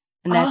Jesus?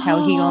 And that's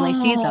how he only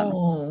sees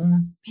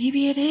them.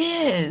 Maybe it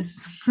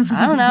is.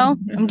 I don't know.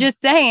 I'm just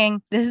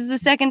saying, this is the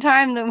second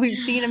time that we've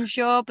seen him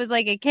show up as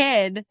like a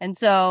kid. And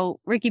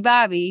so, Ricky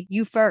Bobby,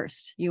 you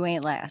first, you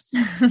ain't last.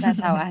 That's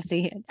how I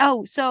see it.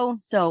 Oh, so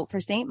for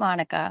Saint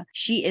Monica,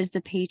 she is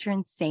the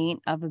patron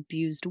saint of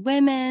abused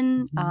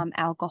women,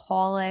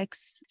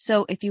 alcoholics.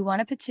 So if you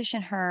want to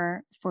petition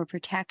her for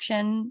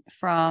protection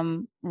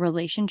from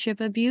relationship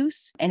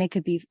abuse, and it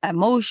could be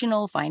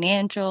emotional,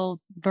 financial,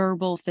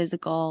 verbal,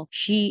 physical,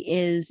 she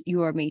is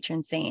your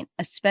matron saint,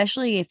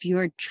 especially if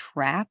you're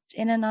trapped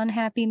in an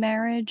unhappy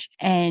marriage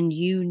and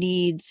you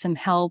need some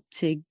help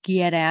to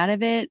get out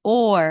of it,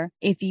 or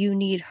if you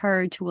need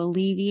her to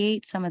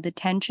alleviate some of the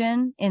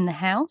tension in the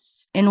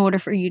house in order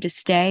for you to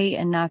stay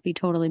and not be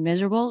totally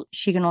miserable.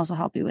 She can also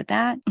help you with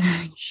that.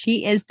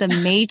 She is the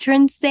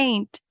matron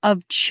saint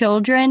of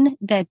children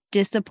that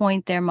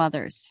disappoint their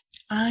mothers.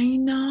 I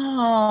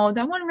know.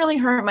 That one really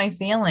hurt my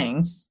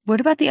feelings. What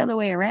about the other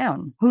way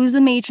around? Who's the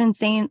matron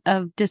saint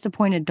of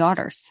disappointed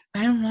daughters?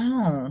 I don't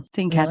know.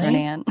 Saint Catherine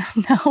Ann.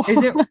 No.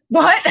 Is it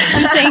what?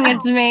 I'm saying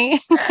it's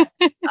me.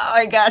 Oh,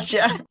 I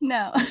gotcha.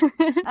 No.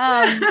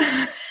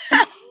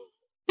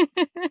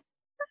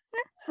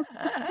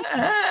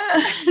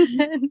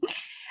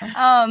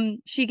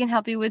 She can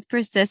help you with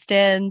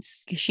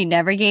persistence. She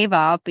never gave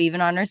up, even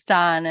on her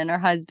son and her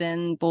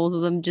husband. Both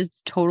of them just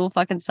total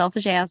fucking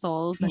selfish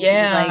assholes. And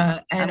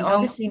and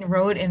Augustine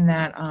wrote in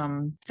that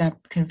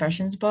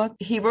Confessions book,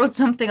 he wrote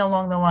something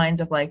along the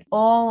lines of like,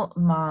 all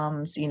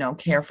moms,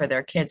 care for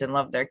their kids and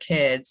love their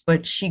kids,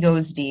 but she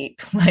goes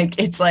deep.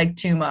 Like, it's like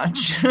too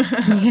much.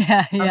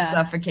 I'm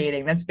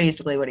suffocating. That's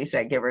basically what he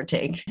said, give or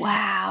take.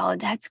 Wow,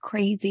 that's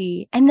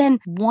crazy. And then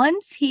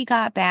once he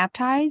got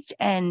baptized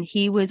and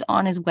he was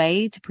on his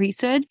way to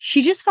priesthood,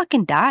 she just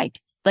fucking died.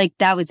 Like,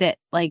 that was it.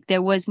 Like,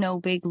 there was no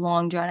big,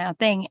 long, drawn out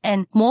thing.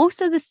 And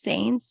most of the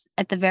saints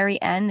at the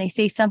very end, they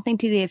say something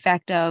to the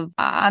effect of,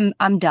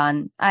 I'm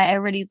done. I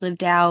already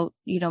lived out,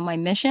 my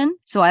mission.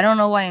 So I don't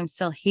know why I'm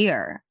still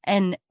here.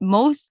 And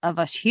most of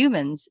us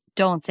humans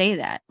don't say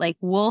that. Like,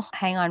 we'll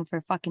hang on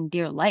for fucking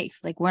dear life.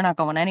 Like, we're not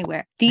going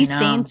anywhere. These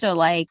saints are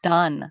like,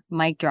 done,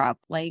 mic drop.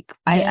 Like,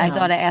 I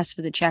thought I asked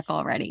for the check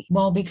already.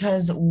 Well,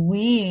 because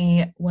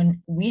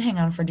when we hang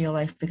on for dear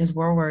life, because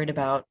we're worried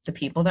about the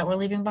people that we're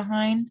leaving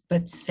behind.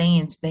 But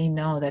saints, they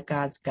know that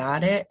God's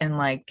got it, and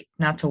like,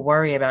 not to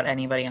worry about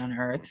anybody on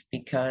earth,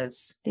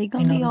 because they're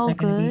gonna be all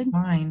good. Be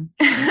fine.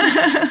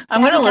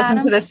 I'm gonna listen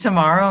to this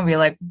tomorrow and be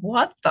like,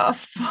 what the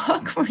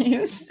fuck were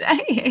you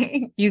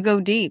saying? You go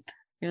deep.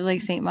 You're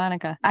like Saint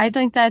Monica. I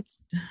think that's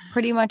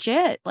pretty much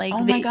it. Like,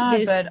 oh my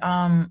God. But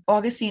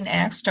Augustine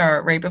asked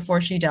her right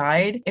before she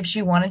died if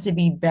she wanted to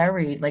be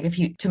buried, like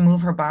to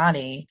move her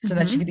body so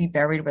that she could be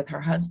buried with her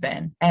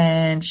husband.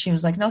 And she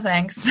was like, no,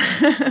 thanks.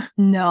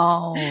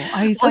 No.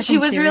 Are you well, she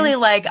was serious? really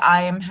like,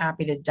 I am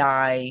happy to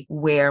die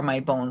where my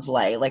bones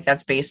lay. Like,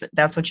 that's basic.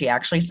 That's what she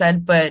actually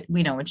said, but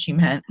we know what she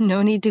meant.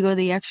 No need to go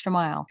the extra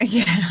mile.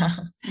 Yeah.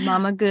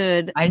 Mama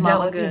good. I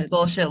dealt with his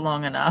bullshit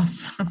long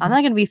enough. I'm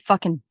not going to be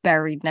fucking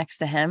buried next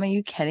to him. Are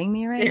you kidding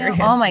me right Seriously.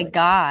 now? Oh my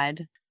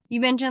God. You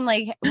mentioned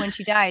like when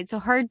she died. So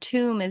her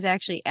tomb is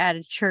actually at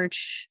a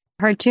church.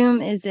 Her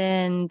tomb is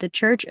in the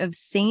Church of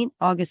Saint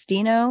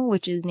Augustino,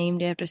 which is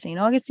named after Saint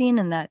Augustine,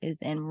 and that is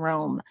in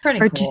Rome.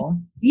 Pretty cool.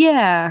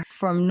 Yeah,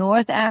 from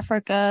North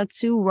Africa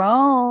to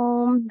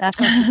Rome. That's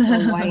why she's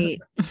so white.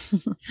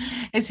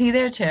 Is he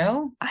there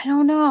too? I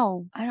don't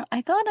know.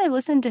 I thought I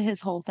listened to his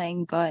whole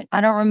thing, but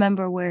I don't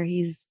remember where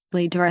he's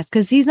laid to rest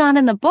because he's not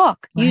in the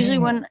book. Right. Usually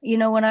when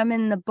I'm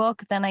in the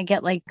book, then I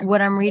get like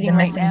what I'm reading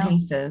right now.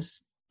 Pieces.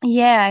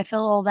 Yeah, I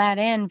fill all that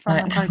in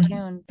from the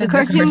cartoon. The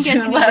cartoon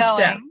gets me going.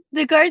 Out.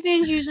 The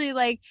cartoon's usually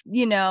like,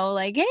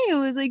 like, hey, it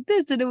was like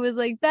this and it was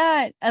like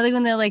that. I like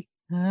when they're like,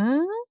 huh?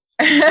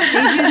 They do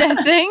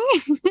that thing.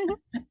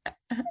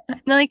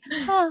 And they're like,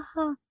 ha,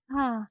 ha.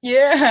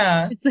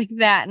 Yeah, it's like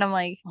that, and I'm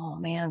like, oh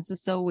man, this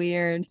is so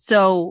weird.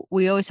 So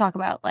we always talk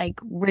about like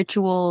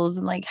rituals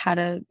and like how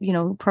to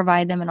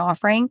provide them an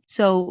offering.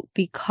 So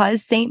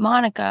because Saint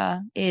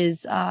Monica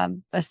is a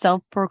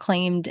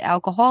self-proclaimed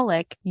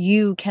alcoholic,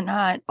 you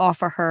cannot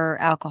offer her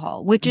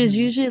alcohol, which is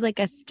usually like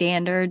a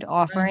standard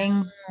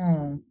offering.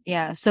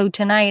 Yeah, so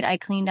tonight I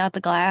cleaned out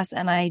the glass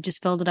and I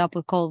just filled it up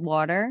with cold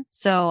water.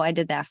 So I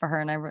did that for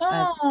her, and that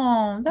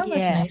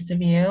was nice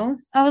of you.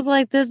 I was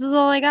like, this is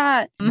all I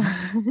got.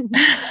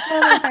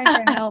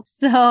 Helps.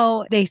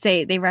 So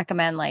they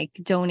recommend like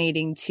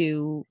donating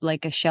to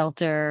like a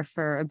shelter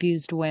for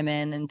abused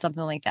women and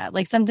something like that,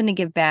 like something to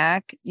give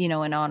back, in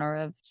honor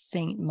of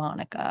Saint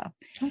Monica.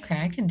 Okay,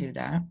 I can do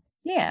that.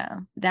 Yeah,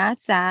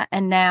 that's that.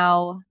 And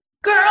now,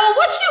 girl,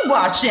 what you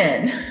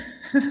watching?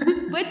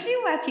 What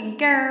you watching,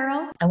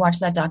 girl? I watched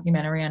that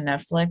documentary on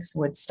Netflix,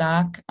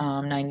 Woodstock,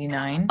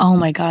 99. Oh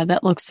my God,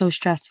 that looks so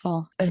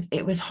stressful.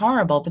 It was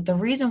horrible, but the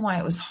reason why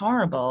it was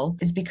horrible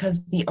is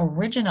because the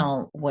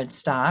original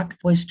Woodstock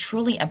was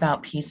truly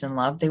about peace and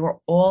love. They were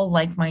all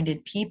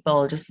like-minded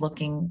people just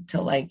looking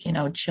to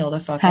chill the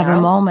fuck Have out.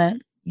 a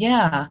moment.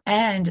 Yeah.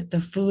 And the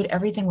food,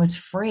 everything was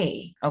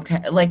free.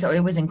 Okay. Like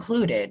it was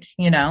included,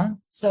 you know?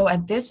 So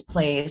at this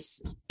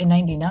place in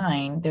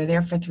 99, they're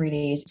there for 3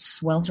 days,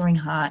 sweltering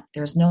hot.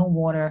 There's no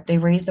water. They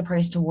raised the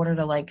price to water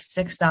to like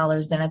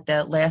 $6. Then at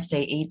the last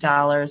day,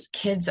 $8.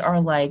 Kids are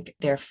like,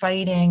 they're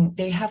fighting.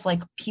 They have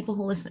like people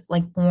who listen,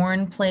 like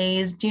porn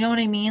plays. Do you know what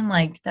I mean?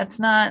 Like that's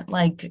not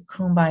like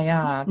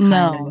kumbaya kind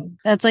of.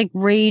 That's like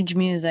rage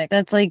music.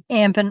 That's like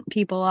amping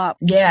people up.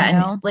 Yeah. You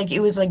know? And like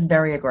it was like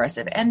very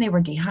aggressive. And they were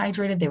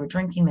dehydrated. They were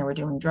drinking, they were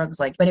doing drugs,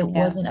 but it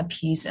wasn't a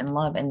peace and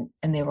love. And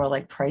they were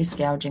like price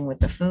gouging with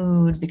the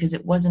food because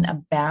it wasn't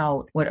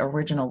about what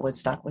original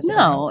Woodstock was about.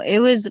 No, it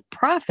was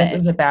profit. It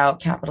was about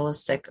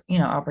capitalistic,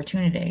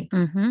 opportunity.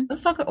 Mm-hmm. The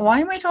fuck?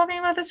 Why am I talking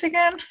about this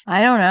again?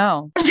 I don't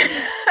know.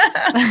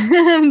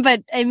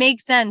 But it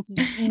makes sense.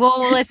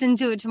 We'll listen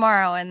to it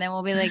tomorrow and then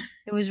we'll be like,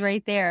 it was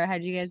right there.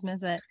 How'd you guys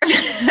miss it?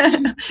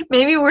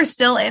 Maybe we're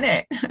still in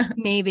it.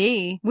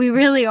 Maybe. We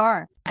really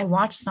are. I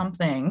watched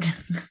something,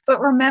 but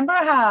remember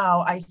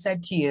how I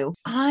said to you,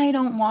 I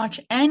don't watch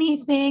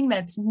anything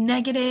that's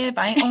negative.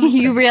 I only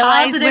you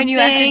realize when you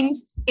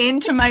things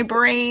into my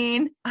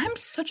brain. I'm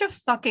such a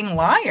fucking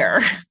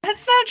liar.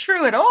 That's not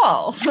true at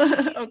all.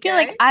 Okay. You're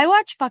like, I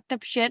watch fucked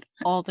up shit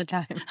all the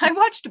time. I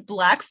watched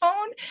Black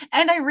Phone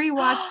and I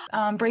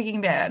rewatched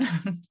Breaking Bad.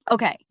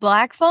 Okay.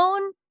 Black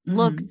Phone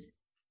looks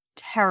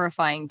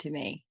terrifying to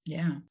me.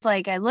 Yeah. It's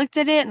like I looked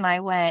at it and I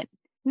went,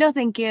 no,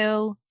 thank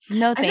you.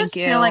 No, thank you. I just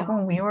feel like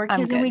when we were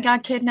kids and we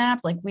got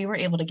kidnapped, like we were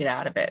able to get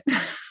out of it.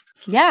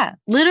 Yeah.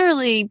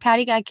 Literally,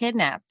 Patty got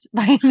kidnapped.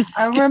 I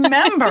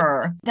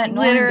remember that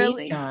Norman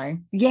Bates guy.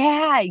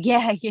 Yeah.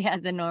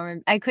 The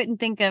Norman. I couldn't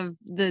think of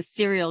the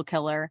serial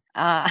killer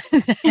that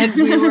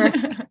we were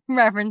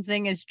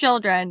referencing as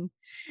children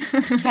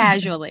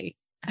casually.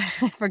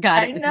 I forgot.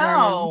 I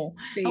know.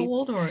 How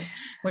old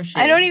was she?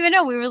 I don't even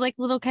know. We were like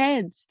little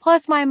kids.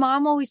 Plus, my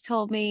mom always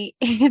told me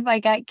if I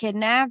got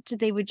kidnapped,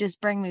 they would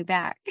just bring me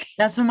back.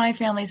 That's what my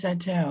family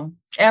said too.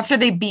 After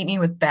they beat me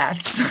with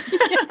bats.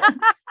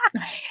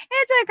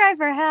 It's a cry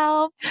for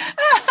help.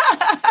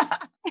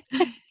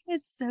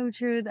 It's so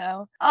true,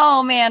 though.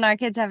 Oh man, our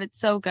kids have it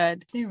so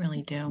good. They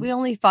really do. We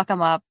only fuck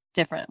them up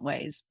different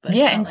ways. But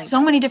yeah, in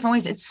so many different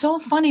ways. It's so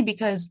funny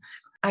because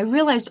I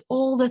realized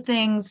all the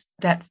things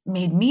that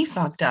made me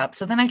fucked up.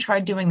 So then I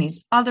tried doing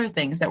these other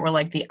things that were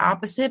like the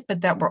opposite,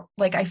 but that were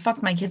like I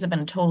fucked my kids up in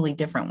a totally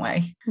different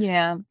way.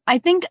 Yeah. I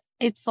think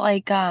it's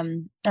like, I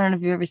don't know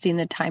if you've ever seen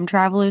The Time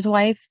Traveler's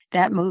Wife,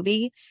 that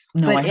movie.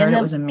 No, but I heard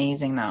it was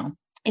amazing though.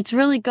 It's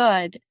really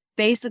good.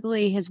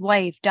 Basically, his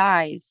wife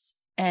dies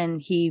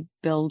and he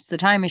builds the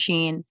time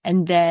machine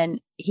and then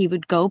he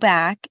would go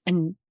back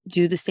and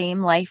do the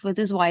same life with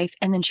his wife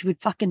and then she would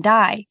fucking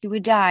die. She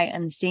would die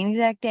on the same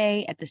exact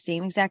day at the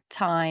same exact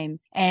time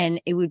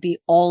and it would be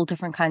all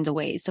different kinds of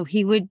ways. So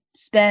he would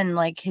spend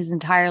like his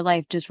entire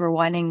life just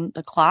rewinding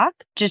the clock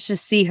just to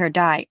see her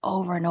die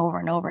over and over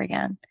and over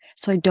again.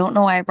 So I don't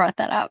know why I brought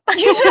that up. I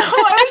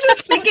was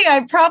just thinking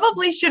I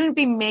probably shouldn't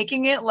be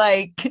making it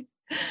like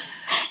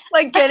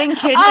getting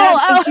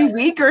kidnapped every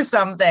week or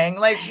something.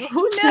 Like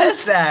who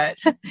says that?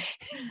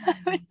 I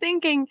was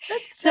thinking,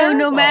 so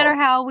no matter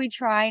how we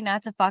try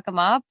not to fuck them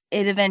up,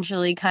 it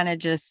eventually kind of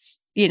just,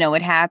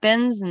 it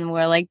happens. And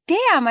we're like,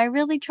 damn, I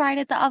really tried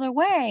it the other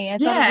way.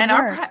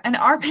 And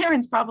our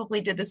parents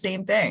probably did the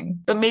same thing,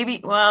 but maybe,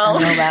 well. I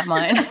don't know about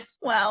mine.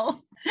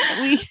 Well.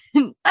 I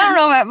don't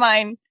know about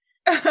mine.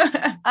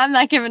 I'm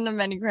not giving them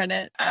any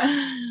credit.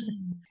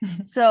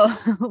 So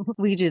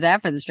we do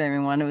that for the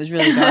streaming one. It was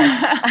really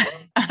good.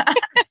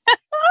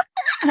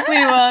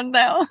 We won't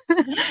though.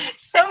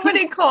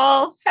 Somebody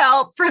call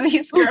help for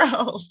these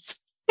girls.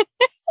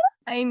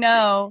 I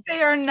know.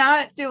 They are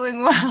not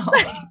doing well.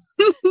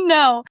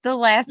 No. The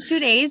last 2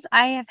 days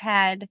I have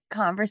had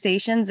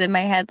conversations in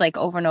my head like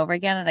over and over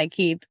again and I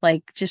keep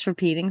like just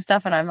repeating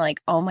stuff and I'm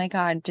like, oh my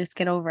God, just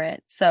get over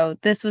it. So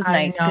this was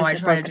nice. I know, I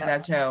try to do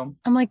that too.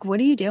 I'm like, what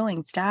are you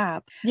doing?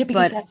 Stop. Yeah,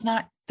 because that's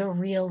not the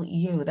real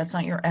you. That's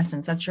not your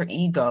essence. That's your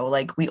ego.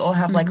 Like we all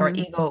have like our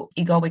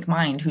egoic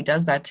mind who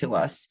does that to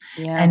us.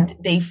 Yeah. And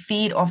they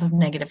feed off of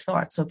negative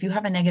thoughts. So if you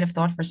have a negative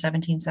thought for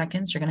 17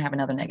 seconds, you're going to have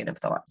another negative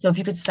thought. So if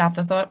you could stop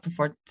the thought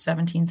before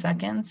 17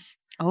 seconds.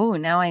 Oh,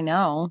 now I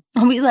know.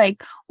 I'll be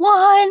like,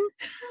 one.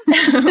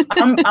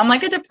 I'm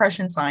like a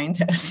depression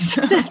scientist.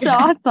 That's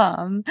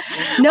awesome.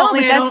 No,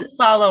 Only I don't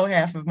follow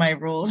half of my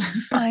rules.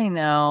 I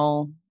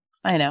know.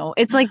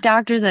 It's like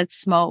doctors that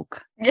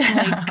smoke.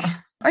 Yeah. Like,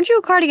 aren't you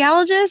a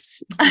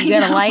cardiologist? You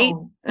got a light?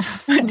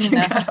 I do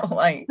got a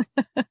light.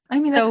 I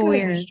mean, that's so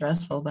weird.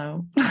 Stressful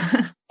though.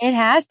 It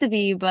has to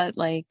be, but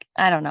like,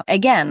 I don't know.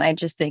 Again, I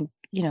just think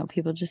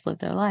people just live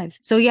their lives.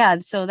 So yeah,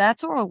 so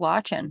that's what we're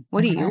watching.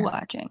 What are you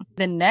watching?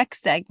 The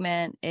next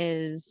segment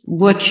is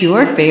what's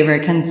your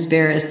favorite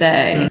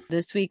conspiracy?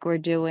 This week we're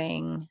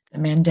doing the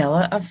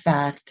Mandela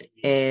effect.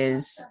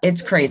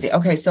 It's crazy.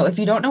 Okay, so if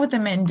you don't know what the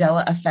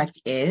Mandela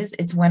effect is,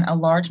 it's when a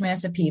large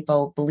mass of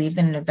people believe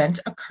that an event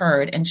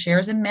occurred and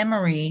shares a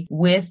memory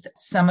with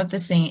some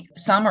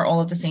or all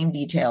of the same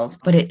details,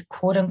 but it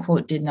quote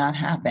unquote did not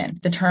happen.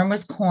 The term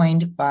was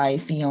coined by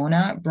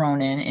Fiona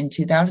Bronin in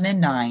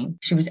 2009.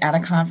 She was at a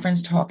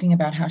conference talking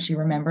about how she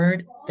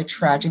remembered the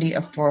tragedy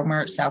of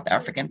former South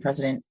African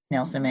President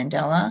Nelson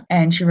Mandela,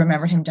 and she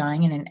remembered him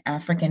dying in an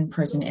African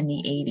prison in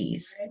the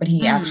 80s, but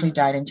he actually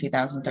died in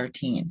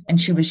 2013. And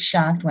she was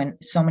shocked when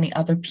so many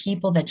other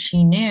people that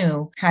she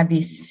knew had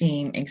the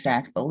same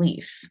exact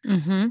belief.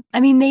 I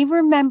mean, they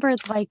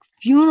remembered like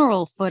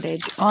funeral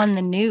footage on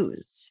the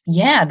news.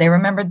 Yeah, they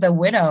remembered the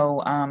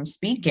widow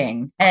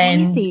speaking.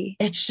 And Crazy.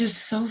 It's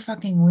just so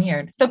fucking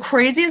weird. The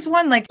craziest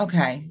one, like,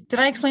 okay, did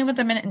I explain what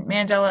the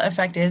Mandela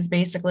effect is,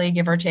 basically,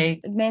 give or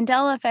take?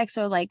 Mandela effects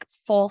are like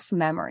false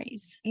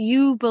memories.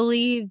 You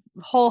believe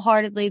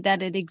wholeheartedly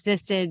that it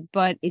existed,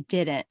 but it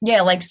didn't.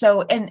 Yeah, like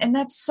so, and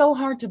that's so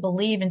hard to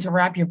believe and to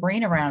wrap your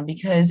brain around,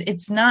 because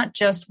it's not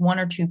just one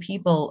or two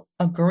people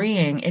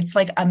agreeing. It's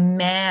like a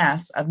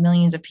mass of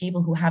millions of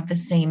people who have the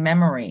same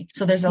memory.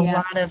 So there's a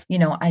lot of,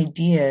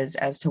 ideas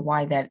as to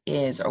why that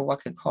is or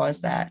what could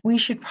cause that. We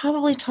should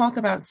probably talk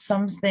about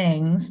some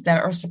things that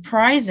are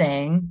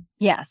surprising.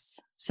 Yes.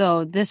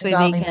 So this way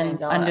they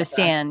can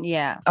understand.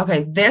 Yeah.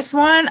 Okay. This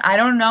one, I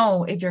don't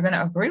know if you're going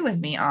to agree with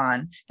me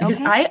on,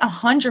 because I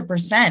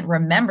 100%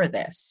 remember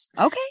this.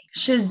 Okay.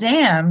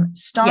 Shazam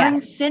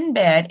starring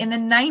Sinbad in the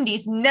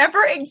 90s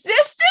never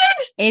existed.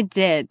 It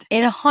did.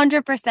 It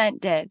 100%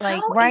 did.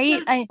 Like, how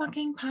is that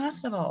fucking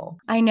possible?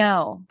 I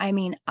know. I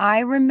mean,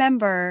 I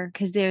remember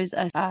because there's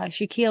a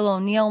Shaquille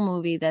O'Neal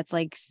movie that's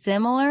like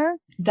similar.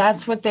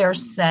 That's what they're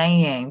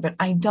saying, but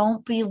I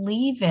don't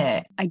believe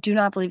it. I do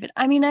not believe it.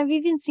 I mean, I've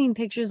even seen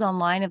pictures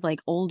online of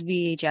like old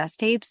VHS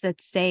tapes that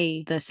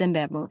say the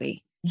Sinbad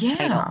movie. Yeah.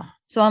 Title.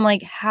 So I'm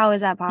like, how is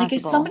that possible? Like,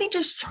 is somebody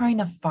just trying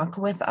to fuck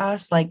with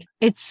us? Like,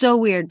 it's so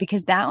weird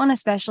because that one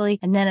especially.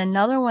 And then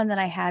another one that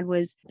I had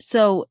was,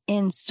 so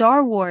in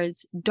Star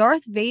Wars,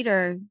 Darth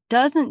Vader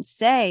doesn't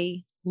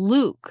say,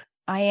 Luke,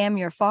 I am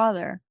your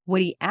father.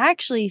 What he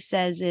actually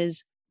says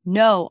is,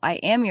 no, I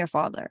am your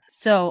father.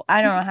 So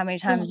I don't know how many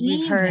times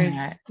we've heard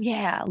that.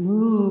 Yeah,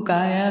 Luke,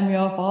 I am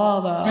your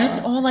father.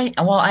 That's all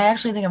I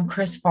actually think I'm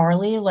Chris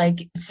Farley,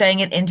 like saying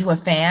it into a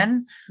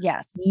fan.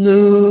 Yes.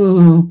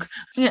 Luke.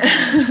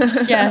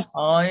 Yes.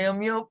 I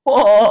am your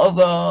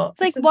father.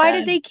 It's like, why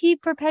did they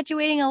keep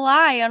perpetuating a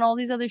lie on all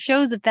these other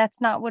shows if that's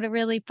not what it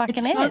really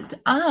fucking is? Fucked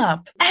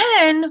up.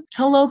 And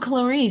hello,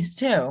 Clarice,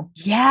 too.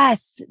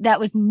 Yes, that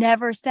was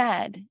never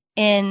said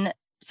in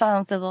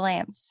Silence of the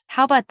Lambs.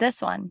 How about this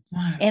one?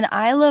 In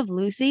I Love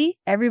Lucy,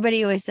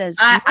 everybody always says,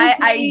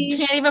 I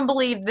can't even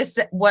believe this.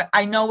 What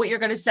I know what you're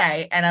going to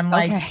say. And I'm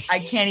like, I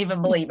can't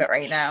even believe it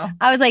right now.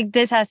 I was like,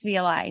 this has to be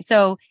a lie.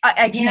 So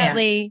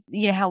apparently,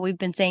 you know how we've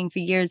been saying for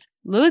years,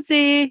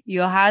 Lucy,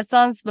 you have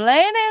some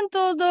splaining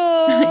to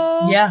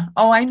do. Yeah.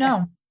 Oh, I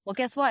know. Well,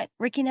 guess what?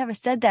 Ricky never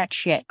said that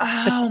shit.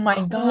 Oh my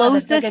God.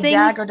 That's like a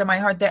dagger to my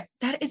heart. That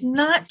is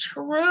not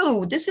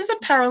true. This is a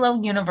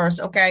parallel universe.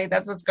 Okay.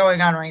 That's what's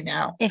going on right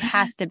now. It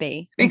has to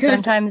be. Because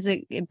sometimes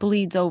it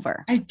bleeds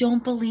over. I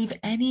don't believe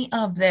any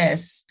of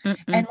this.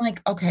 And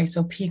like, okay,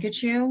 so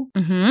Pikachu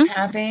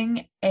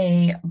having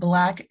a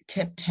black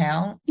tip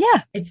tail.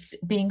 Yeah. It's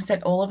being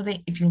said all over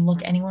if you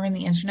look anywhere in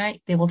the internet,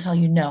 they will tell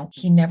you, no,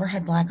 he never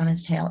had black on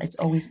his tail. It's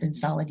always been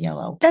solid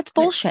yellow. That's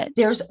bullshit. But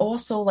there's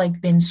also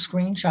like been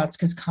screenshots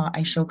because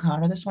I showed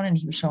Connor this one and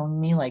he was showing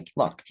me like,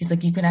 look, he's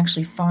like, you can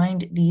actually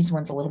find these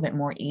ones a little bit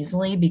more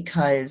easily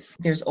because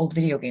there's old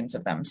video games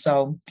of them.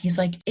 So he's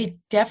like, it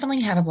definitely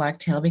had a black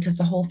tail because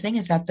the whole thing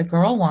is that the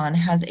girl one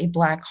has a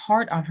black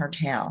heart on her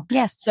tail.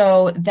 Yes.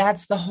 So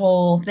that's the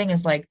whole thing,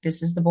 is like,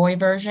 this is the boy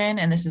version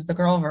and this is the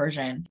girl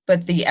version.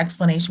 But the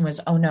explanation was,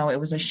 oh no,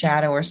 it was a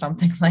shadow or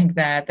something like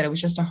that it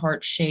was just a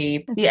heart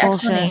shape. The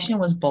explanation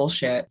was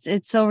bullshit.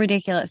 It's so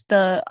ridiculous.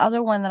 The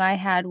other one that I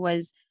had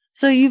was,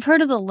 so you've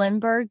heard of the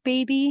Lindbergh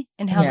baby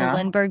and how the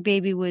Lindbergh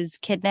baby was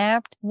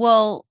kidnapped?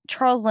 Well,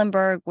 Charles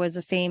Lindbergh was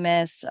a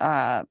famous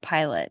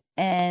pilot,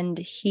 and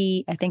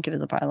I think it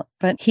was a pilot,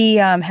 but he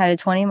had a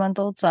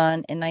 20-month-old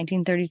son in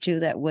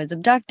 1932 that was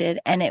abducted,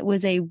 and it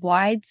was a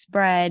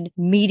widespread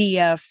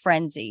media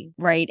frenzy,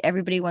 right?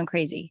 Everybody went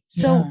crazy.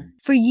 So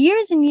for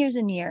years and years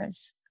and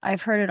years,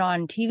 I've heard it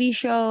on TV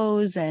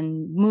shows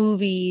and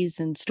movies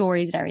and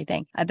stories and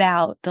everything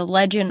about the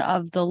legend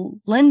of the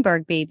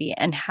Lindbergh baby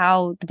and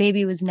how the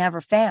baby was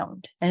never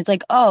found. And it's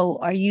like, oh,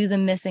 are you the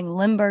missing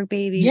Lindbergh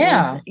baby?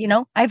 Yeah.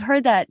 I've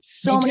heard that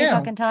so many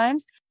fucking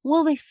times.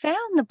 Well, they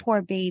found the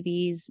poor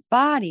baby's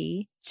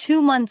body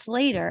 2 months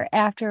later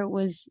after it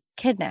was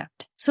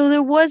kidnapped. So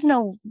it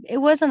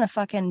wasn't a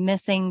fucking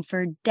missing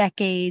for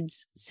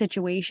decades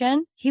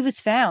situation. He was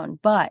found,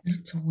 but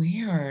It's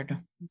weird.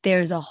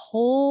 there's a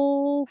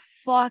whole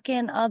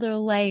fucking other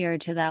layer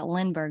to that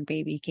Lindbergh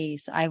baby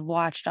case. I've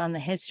watched on the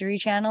History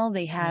Channel.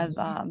 They have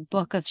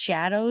Book of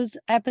Shadows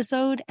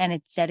episode, and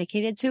it's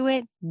dedicated to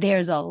it.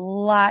 There's a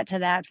lot to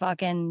that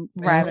fucking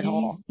rabbit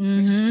hole.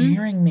 You're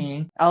scaring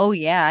me. Oh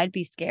yeah, I'd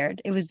be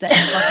scared. It was that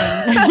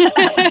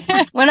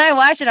fucking when I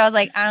watched it, I was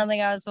like, I don't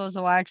think I was supposed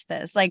to watch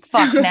this. Like,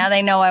 fuck, now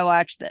they know I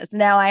watched this.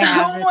 Now I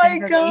have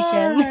this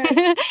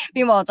information.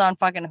 Meanwhile, it's on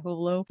fucking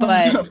Hulu.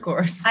 But of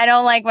course. I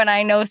don't like when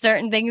I know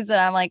certain things that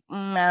I'm like, I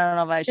don't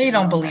know if I should. They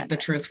don't believe the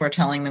truth we're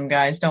telling them,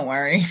 guys. Don't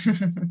worry.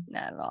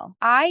 Not at all.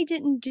 I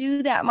didn't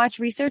do that much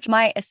research.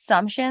 My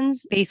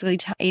assumptions basically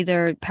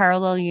either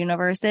parallel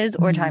universes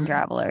or time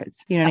travelers.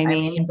 You know what I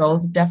mean?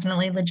 Both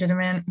definitely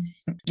legitimate.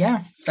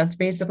 Yeah, that's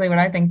basically what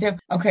I think too.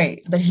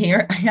 Okay, but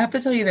here I have to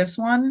tell you this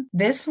one.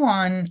 This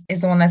one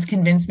is the one that's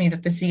convinced me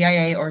that the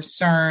CIA or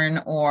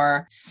CERN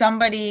or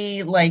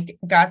somebody like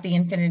got the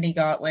Infinity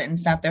Gauntlet and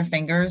snapped their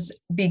fingers,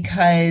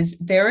 because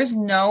there is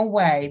no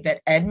way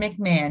that Ed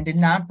McMahon did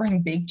not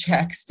bring big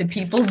checks to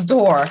people's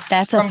door.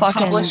 That's a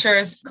fucking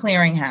Publishers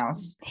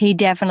Clearinghouse. He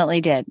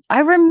definitely did. I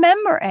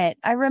remember it.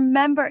 I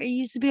remember it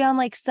used to be on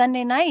like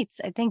Sunday nights.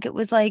 I think it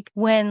was like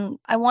when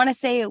I want to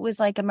say it was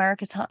like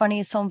America's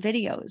Funniest Home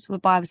Videos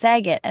with Bob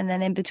Saget. And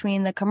then in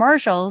between the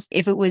commercials,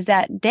 if it was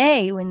that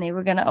day when they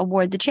were going to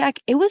award the check,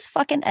 it was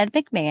fucking Ed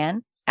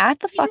McMahon at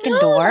the fucking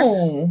door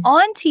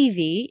on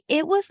TV.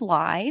 It was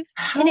live.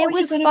 How and it are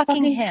was you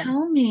fucking him.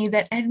 Tell me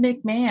that Ed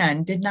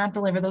McMahon did not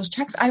deliver those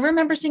checks. I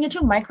remember seeing it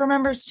too. Mike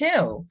remembers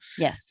too.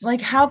 Yes.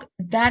 Like how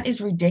that is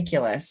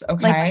ridiculous.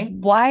 Okay. Like,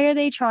 why are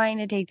they trying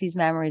to take these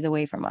memories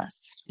away from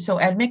us? So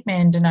Ed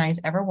McMahon denies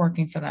ever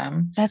working for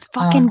them. That's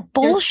fucking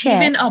bullshit.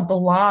 There's even a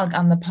blog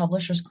on the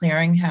Publishers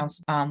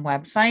Clearinghouse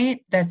website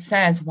that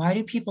says, why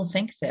do people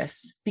think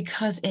this?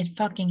 Because it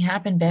fucking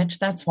happened, bitch.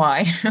 That's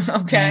why.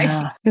 Okay.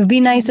 Yeah. It would be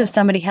nice if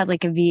somebody had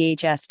like a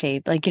VHS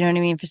tape. Like, you know what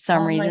I mean? For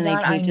some reason, they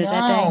taped it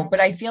that day. But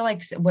I feel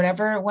like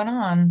whatever went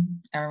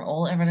on, our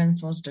old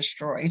evidence was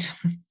destroyed.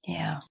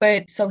 Yeah.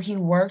 But so he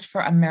worked for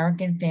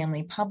American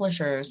Family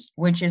Publishers,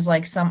 which is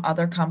like some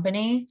other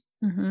company.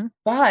 Mm-hmm.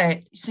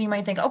 But so you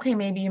might think, okay,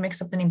 maybe you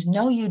mixed up the names.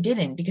 No, you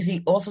didn't, because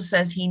he also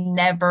says he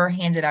never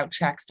handed out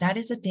checks. That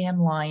is a damn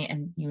lie,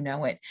 and you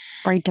know it.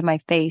 Right to my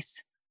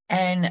face.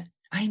 And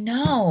I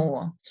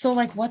know. So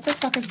like, what the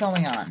fuck is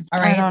going on?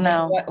 All right. I don't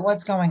know.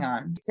 What's going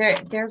on?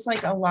 There's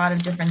like a lot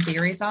of different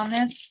theories on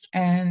this,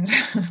 and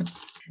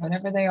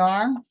whatever they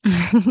are,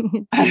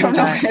 I don't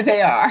know where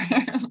they are.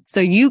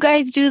 So you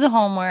guys do the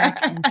homework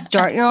and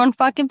start your own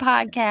fucking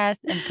podcast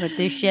and put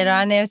this shit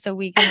on there so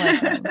we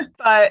can listen.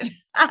 But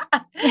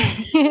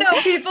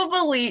no,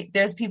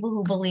 there's people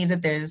who believe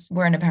that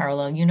we're in a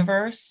parallel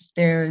universe.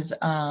 There's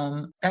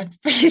that's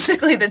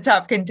basically the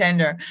top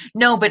contender.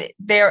 No, but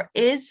there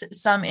is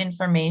some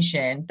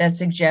information that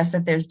suggests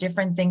that there's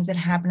different things that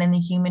happen in the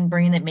human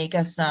brain that make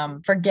us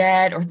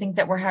forget or think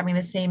that we're having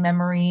the same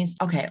memories.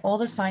 Okay, all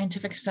the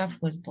scientific stuff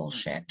was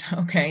bullshit.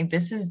 Okay,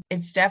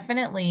 it's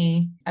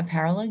definitely a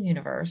parallel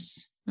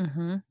universe.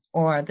 Mm-hmm.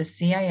 Or the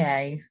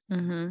CIA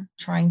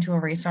trying to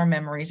erase our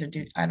memories,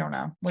 I don't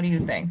know. What do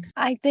you think?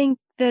 I think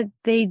that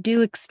they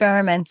do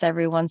experiments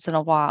every once in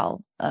a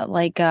while,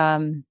 like,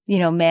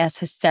 mass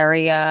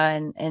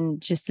hysteria and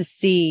just to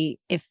see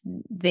if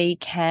they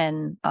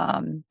can,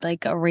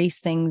 like erase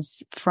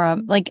things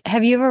from, like,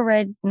 have you ever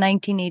read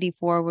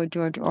 1984 with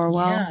George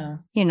Orwell? Yeah.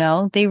 You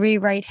know, they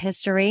rewrite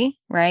history,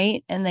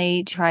 right? And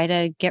they try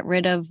to get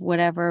rid of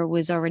whatever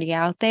was already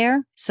out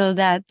there so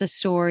that the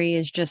story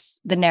is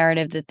just the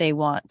narrative that they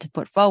want to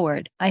put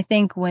forward. I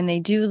think when they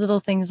do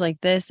little things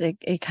like this,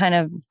 it kind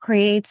of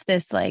creates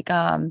this like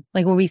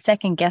where we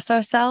second guess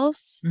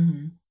ourselves.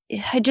 Mm-hmm.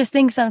 I just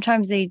think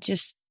sometimes they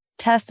just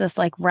test us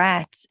like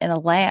rats in a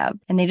lab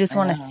and they just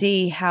want to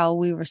see how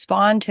we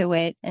respond to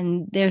it.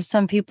 And there's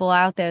some people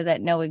out there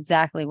that know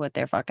exactly what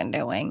they're fucking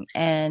doing.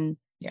 And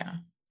yeah,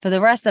 for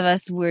the rest of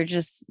us,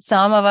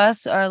 some of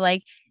us are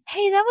like,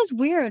 hey, that was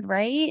weird,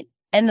 right?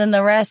 And then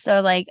the rest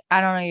are like,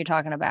 I don't know what you're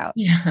talking about.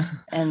 Yeah.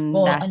 And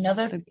well, that's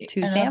another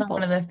samples.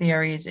 one of the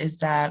theories is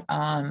that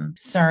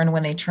CERN,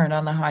 when they turned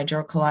on the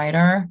Hadron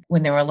Collider,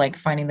 when they were like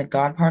finding the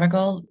God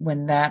particle,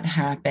 when that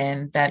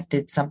happened, that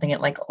did something.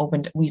 It like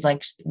opened, we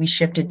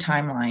shifted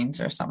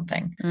timelines or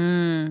something.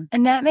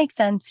 And that makes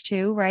sense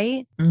too,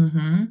 right?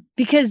 Mm-hmm.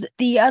 Because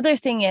the other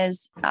thing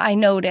is, I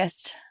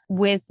noticed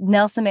with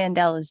Nelson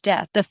Mandela's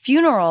death, the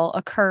funeral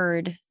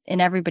occurred in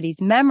everybody's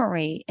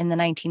memory in the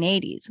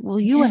 1980s. Well,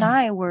 you and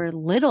I were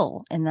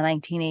little in the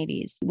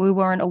 1980s. We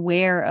weren't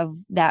aware of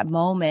that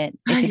moment.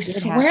 I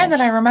swear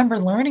that I remember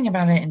learning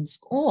about it in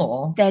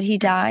school. That he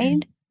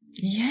died?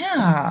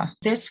 Yeah.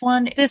 This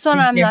one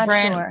I'm not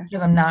sure.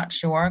 Because I'm not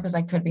sure, because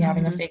I could be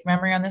having a fake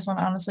memory on this one,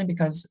 honestly,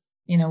 because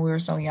we were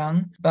so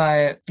young.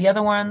 But the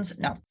other ones,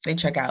 no, they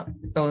check out.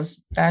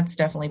 That's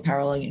definitely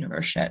parallel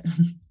universe shit.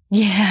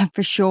 Yeah,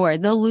 for sure.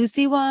 The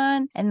Lucy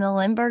one and the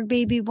Lindbergh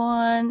baby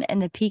one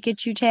and the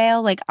Pikachu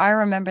tail. Like, I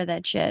remember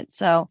that shit.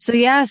 So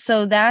yeah,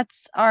 so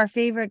that's our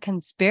favorite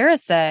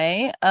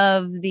conspiracy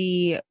of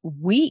the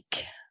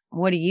week.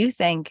 What do you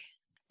think?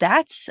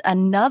 That's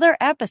another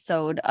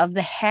episode of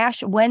the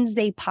Hash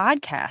Wednesday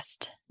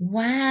podcast.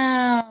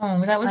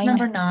 Wow. That was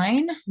number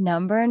 9?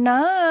 Number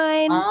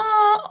 9.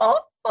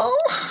 Oh.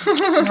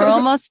 We're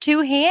almost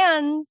 2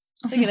 hands.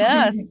 Look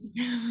at us.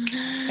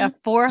 Got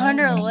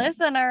 400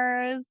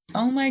 listeners.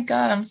 Oh my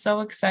God. I'm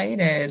so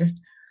excited.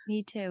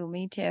 Me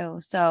too.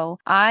 So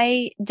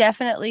I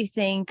definitely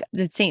think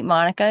that Saint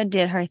Monica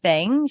did her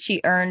thing.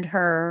 She earned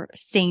her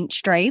saint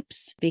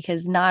stripes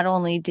because not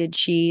only did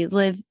she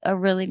live a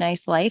really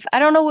nice life, I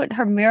don't know what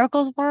her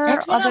miracles were.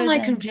 That's what I'm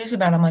like confused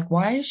about. I'm like,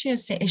 why is she a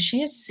saint? Is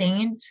she a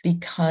saint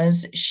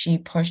because she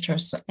pushed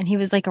herself? And he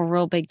was like a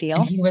real big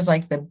deal. And he was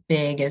like the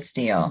biggest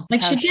deal.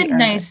 Like she did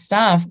nice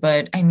stuff,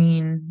 but I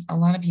mean, a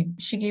lot of people,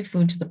 she gave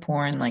food to the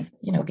poor and like,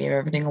 gave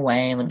everything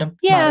away and lived a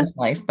modest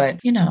life. But,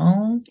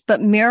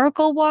 But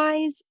miracle wise,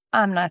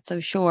 I'm not so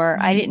sure.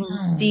 I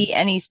didn't see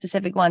any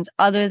specific ones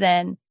other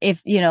than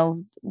if,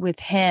 with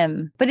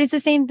him. But it's the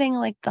same thing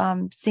like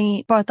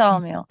Saint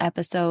Bartholomew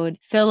episode,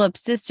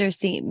 Philip's sister,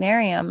 Saint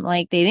Miriam.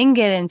 Like they didn't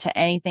get into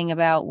anything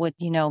about what,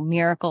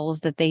 miracles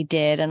that they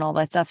did and all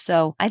that stuff.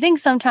 So I think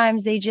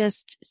sometimes they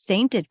just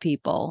sainted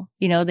people.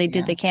 They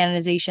did the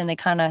canonization. They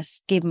kind of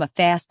gave them a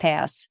fast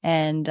pass.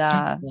 And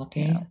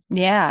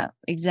yeah,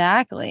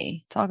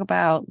 exactly. Talk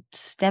about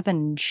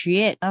stepping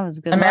shit. That was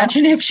good.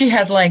 Imagine if she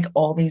had like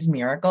all these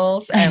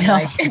miracles and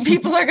like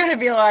people are going to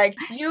be like,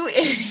 you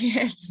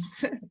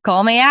idiots.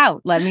 Call me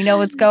out. Let me know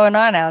what's going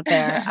on out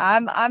there.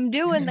 I'm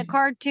doing the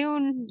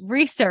cartoon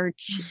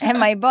research in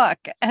my book.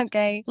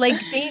 Okay.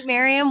 Like Saint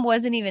Miriam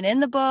wasn't even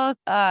in the book.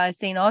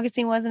 Saint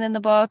Augustine wasn't in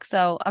the book.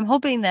 So I'm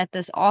hoping that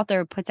this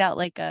author puts out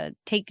like a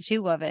take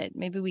 2 of it.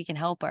 Maybe we can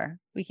help her.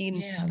 We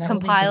can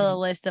compile a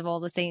list of all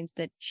the saints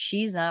that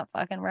she's not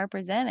fucking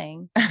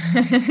representing.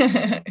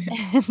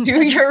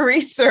 Do your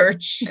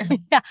research.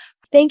 Yeah.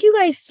 Thank you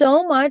guys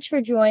so much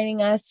for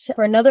joining us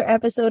for another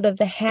episode of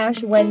the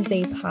Hash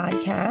Wednesday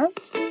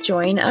podcast.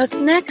 Join us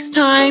next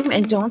time.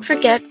 And don't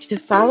forget to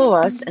follow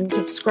us and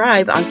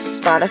subscribe on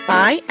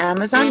Spotify,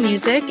 Amazon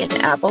Music, and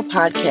Apple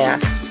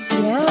Podcasts.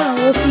 Yeah,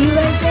 we'll see you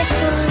guys next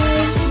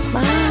time.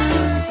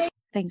 Bye.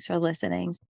 Thanks for listening.